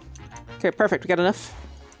 apparent. Okay, perfect. We got enough.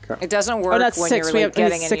 It doesn't work that's when 6. you're We like have- we need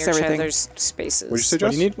getting in 6 your everything. there's spaces. What'd you say, What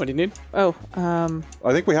Jess? do you need? What do you need? Oh,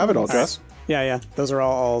 I think we have it all, Jess. Yeah. Those are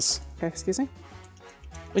all alls. Okay, excuse me.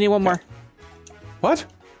 We need one more. What?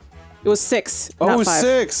 It was 6. Oh, not it was 5.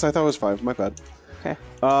 6. I thought it was 5. My bad. Okay.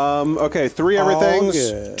 Okay, 3 everythings,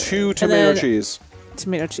 2 tomato cheese.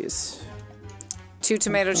 Tomato cheese. 2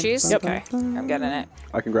 tomato cheese? Yep. Okay, I'm getting it.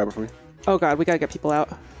 I can grab it for you. Oh god, we gotta get people out.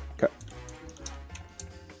 Okay.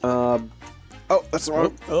 Oh, that's the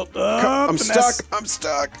wrong. I'm stuck. mess. I'm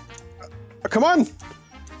stuck. Come on.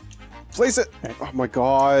 Place it. Okay. Oh my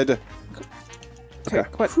god. Okay,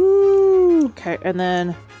 what? Okay, and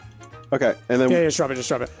then Okay, and then Yeah, just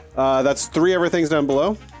drop it. that's 3 everythings down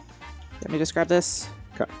below. let me just grab this.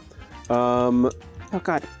 Okay. Oh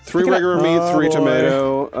god. 3 Pick it up. regular meat, Oh, 3 boy.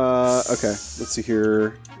 tomato. Okay, let's see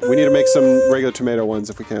here. We need to make some regular tomato ones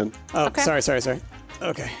if we can. Oh, Okay. sorry.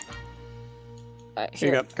 Okay. Here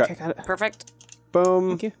you go. Okay, got it. Perfect. Boom.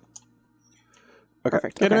 Thank you. Okay.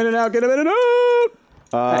 Perfect. Get him Okay. in and out.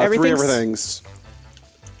 3 everything's- everythings.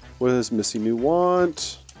 What is missing you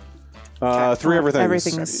want? 3 everythings.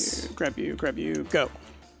 Everything's Grab you. Go.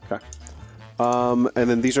 Okay. And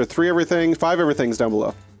then these are 3 everythings, 5 everythings down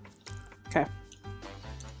below. okay.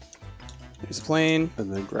 Here's a plane.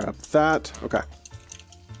 And then grab that. Okay.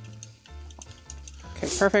 Okay,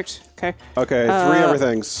 perfect. Okay. Okay, 3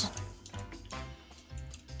 everythings.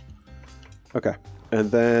 Okay.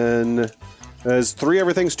 And then there's 3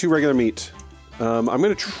 everythings, 2 regular meat. I'm going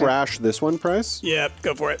to trash this one, Price. Yep.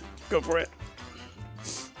 Go for it.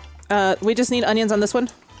 We just need onions on this one.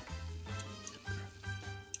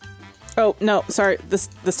 Oh no, sorry. This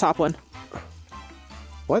top one.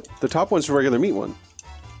 What? The top one's the regular meat one.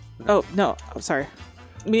 Oh no, I'm sorry.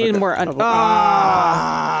 We needed Okay.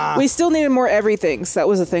 more. We still needed more everythings. That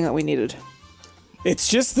was the thing that we needed. It's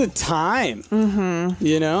just the time. Mm-hmm.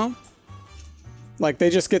 You know? Like,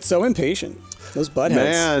 they just get so impatient. Those buttheads.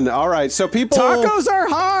 Man, all right. So people Tacos are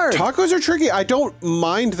hard. Tacos are tricky. I don't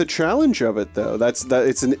mind the challenge of it though. It adds No,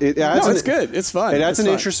 it's good. It's fun. It adds an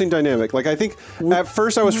interesting dynamic. Like I think at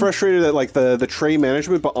first I was frustrated at like the tray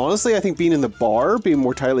management, but honestly I think being in the bar, being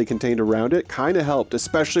more tightly contained around it, kind of helped,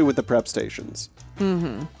 especially with the prep stations.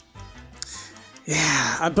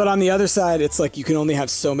 Yeah, but on the other side, it's like you can only have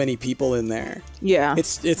so many people in there. Yeah.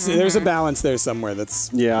 It's there's a balance there somewhere. That's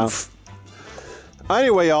Yeah.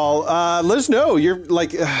 Anyway, y'all, let us know. You're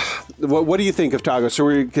like, what do you think of tacos? Should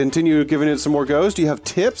we continue giving it some more goes? Do you have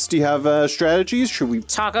tips? Do you have strategies? Should we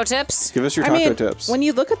Taco tips? give us your taco tips? When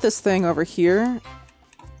you look at this thing over here,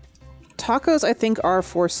 tacos I think are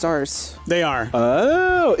 4 stars. they are.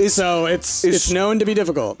 Oh, So it's known to be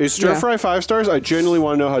difficult. is stir Yeah. fry 5 stars? I genuinely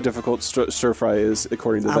want to know how difficult stir fry is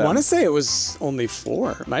according to I them. want to say it was only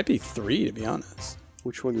 4. It might be 3 to be honest.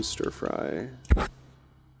 Which one is stir fry?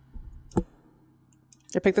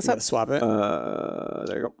 I pick this up. Gotta swap it.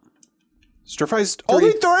 There you go. Stir fry's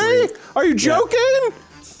only 3? Are you joking?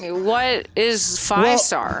 What is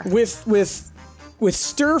 5-star? With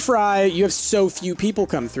stir fry, you have so few people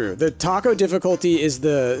come through. The taco difficulty is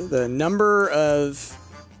the number of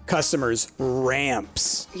customers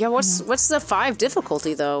ramps. Yeah, what's the 5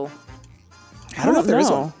 difficulty though? I don't know if there is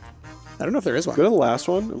know. one. I don't know if there is one. Go to the last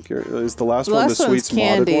one. I'm curious. Is the last The one last the one's sweets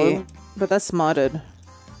modded candy, one? but that's modded.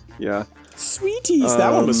 Yeah. Sweeties.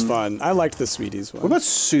 That one was fun. I liked the sweeties one. What about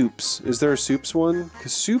soups? Is there a soups one?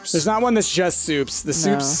 Because soups. There's not one that's just soups. The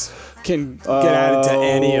soups can get added to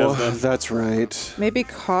any of them. That's right. Maybe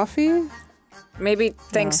coffee? Maybe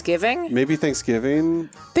Thanksgiving? Maybe Thanksgiving.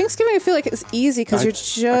 Thanksgiving I feel like it's easy because you're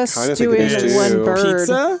kinda just think doing it is one too. bird.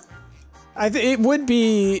 Pizza? It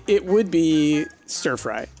would be stir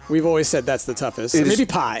fry. We've always said that's the toughest. It Or is- maybe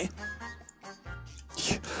pie.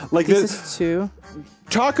 Like This the is 2.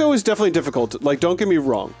 taco is definitely difficult. Like, don't get me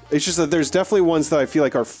wrong. It's just that there's definitely ones that I feel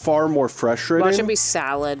like are far more frustrating. Well, it should be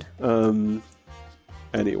salad.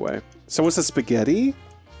 Anyway, someone said spaghetti.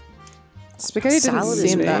 Spaghetti didn't Salad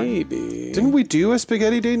is seem that. Maybe. Didn't we do a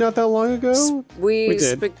spaghetti day not that long ago? We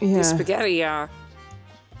did. Yeah. spaghetti, yeah.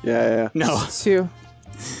 Yeah. No. 2.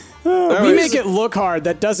 We make it look hard.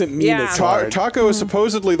 That doesn't mean Yeah. it's hard. Taco is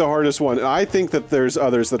supposedly the hardest one. And I think that there's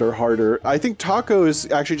others that are harder. I think taco is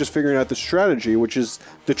actually just figuring out the strategy, which is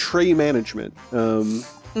the tray management.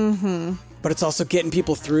 But it's also getting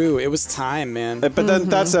people through. It was time, man. But then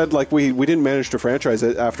that said, like we didn't manage to franchise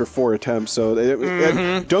it after 4 attempts. So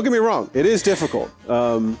don't get me wrong, it is difficult.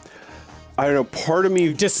 I don't know. Part of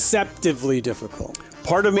me, Deceptively difficult.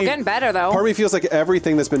 part of me, Getting better though. part of me feels like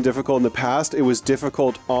everything that's been difficult in the past, it was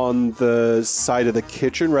difficult on the side of the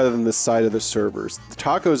kitchen rather than the side of the servers. The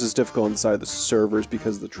tacos is difficult on the side of the servers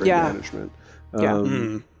because of the tray Yeah. management.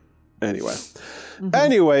 Yeah. Anyway.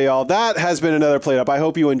 Anyway, y'all, that has been another Plate Up. I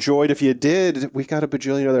hope you enjoyed. If you did, we got a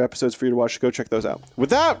bajillion other episodes for you to watch. Go check those out. With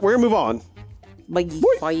that, we're going to move on. Bye.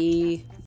 Bye.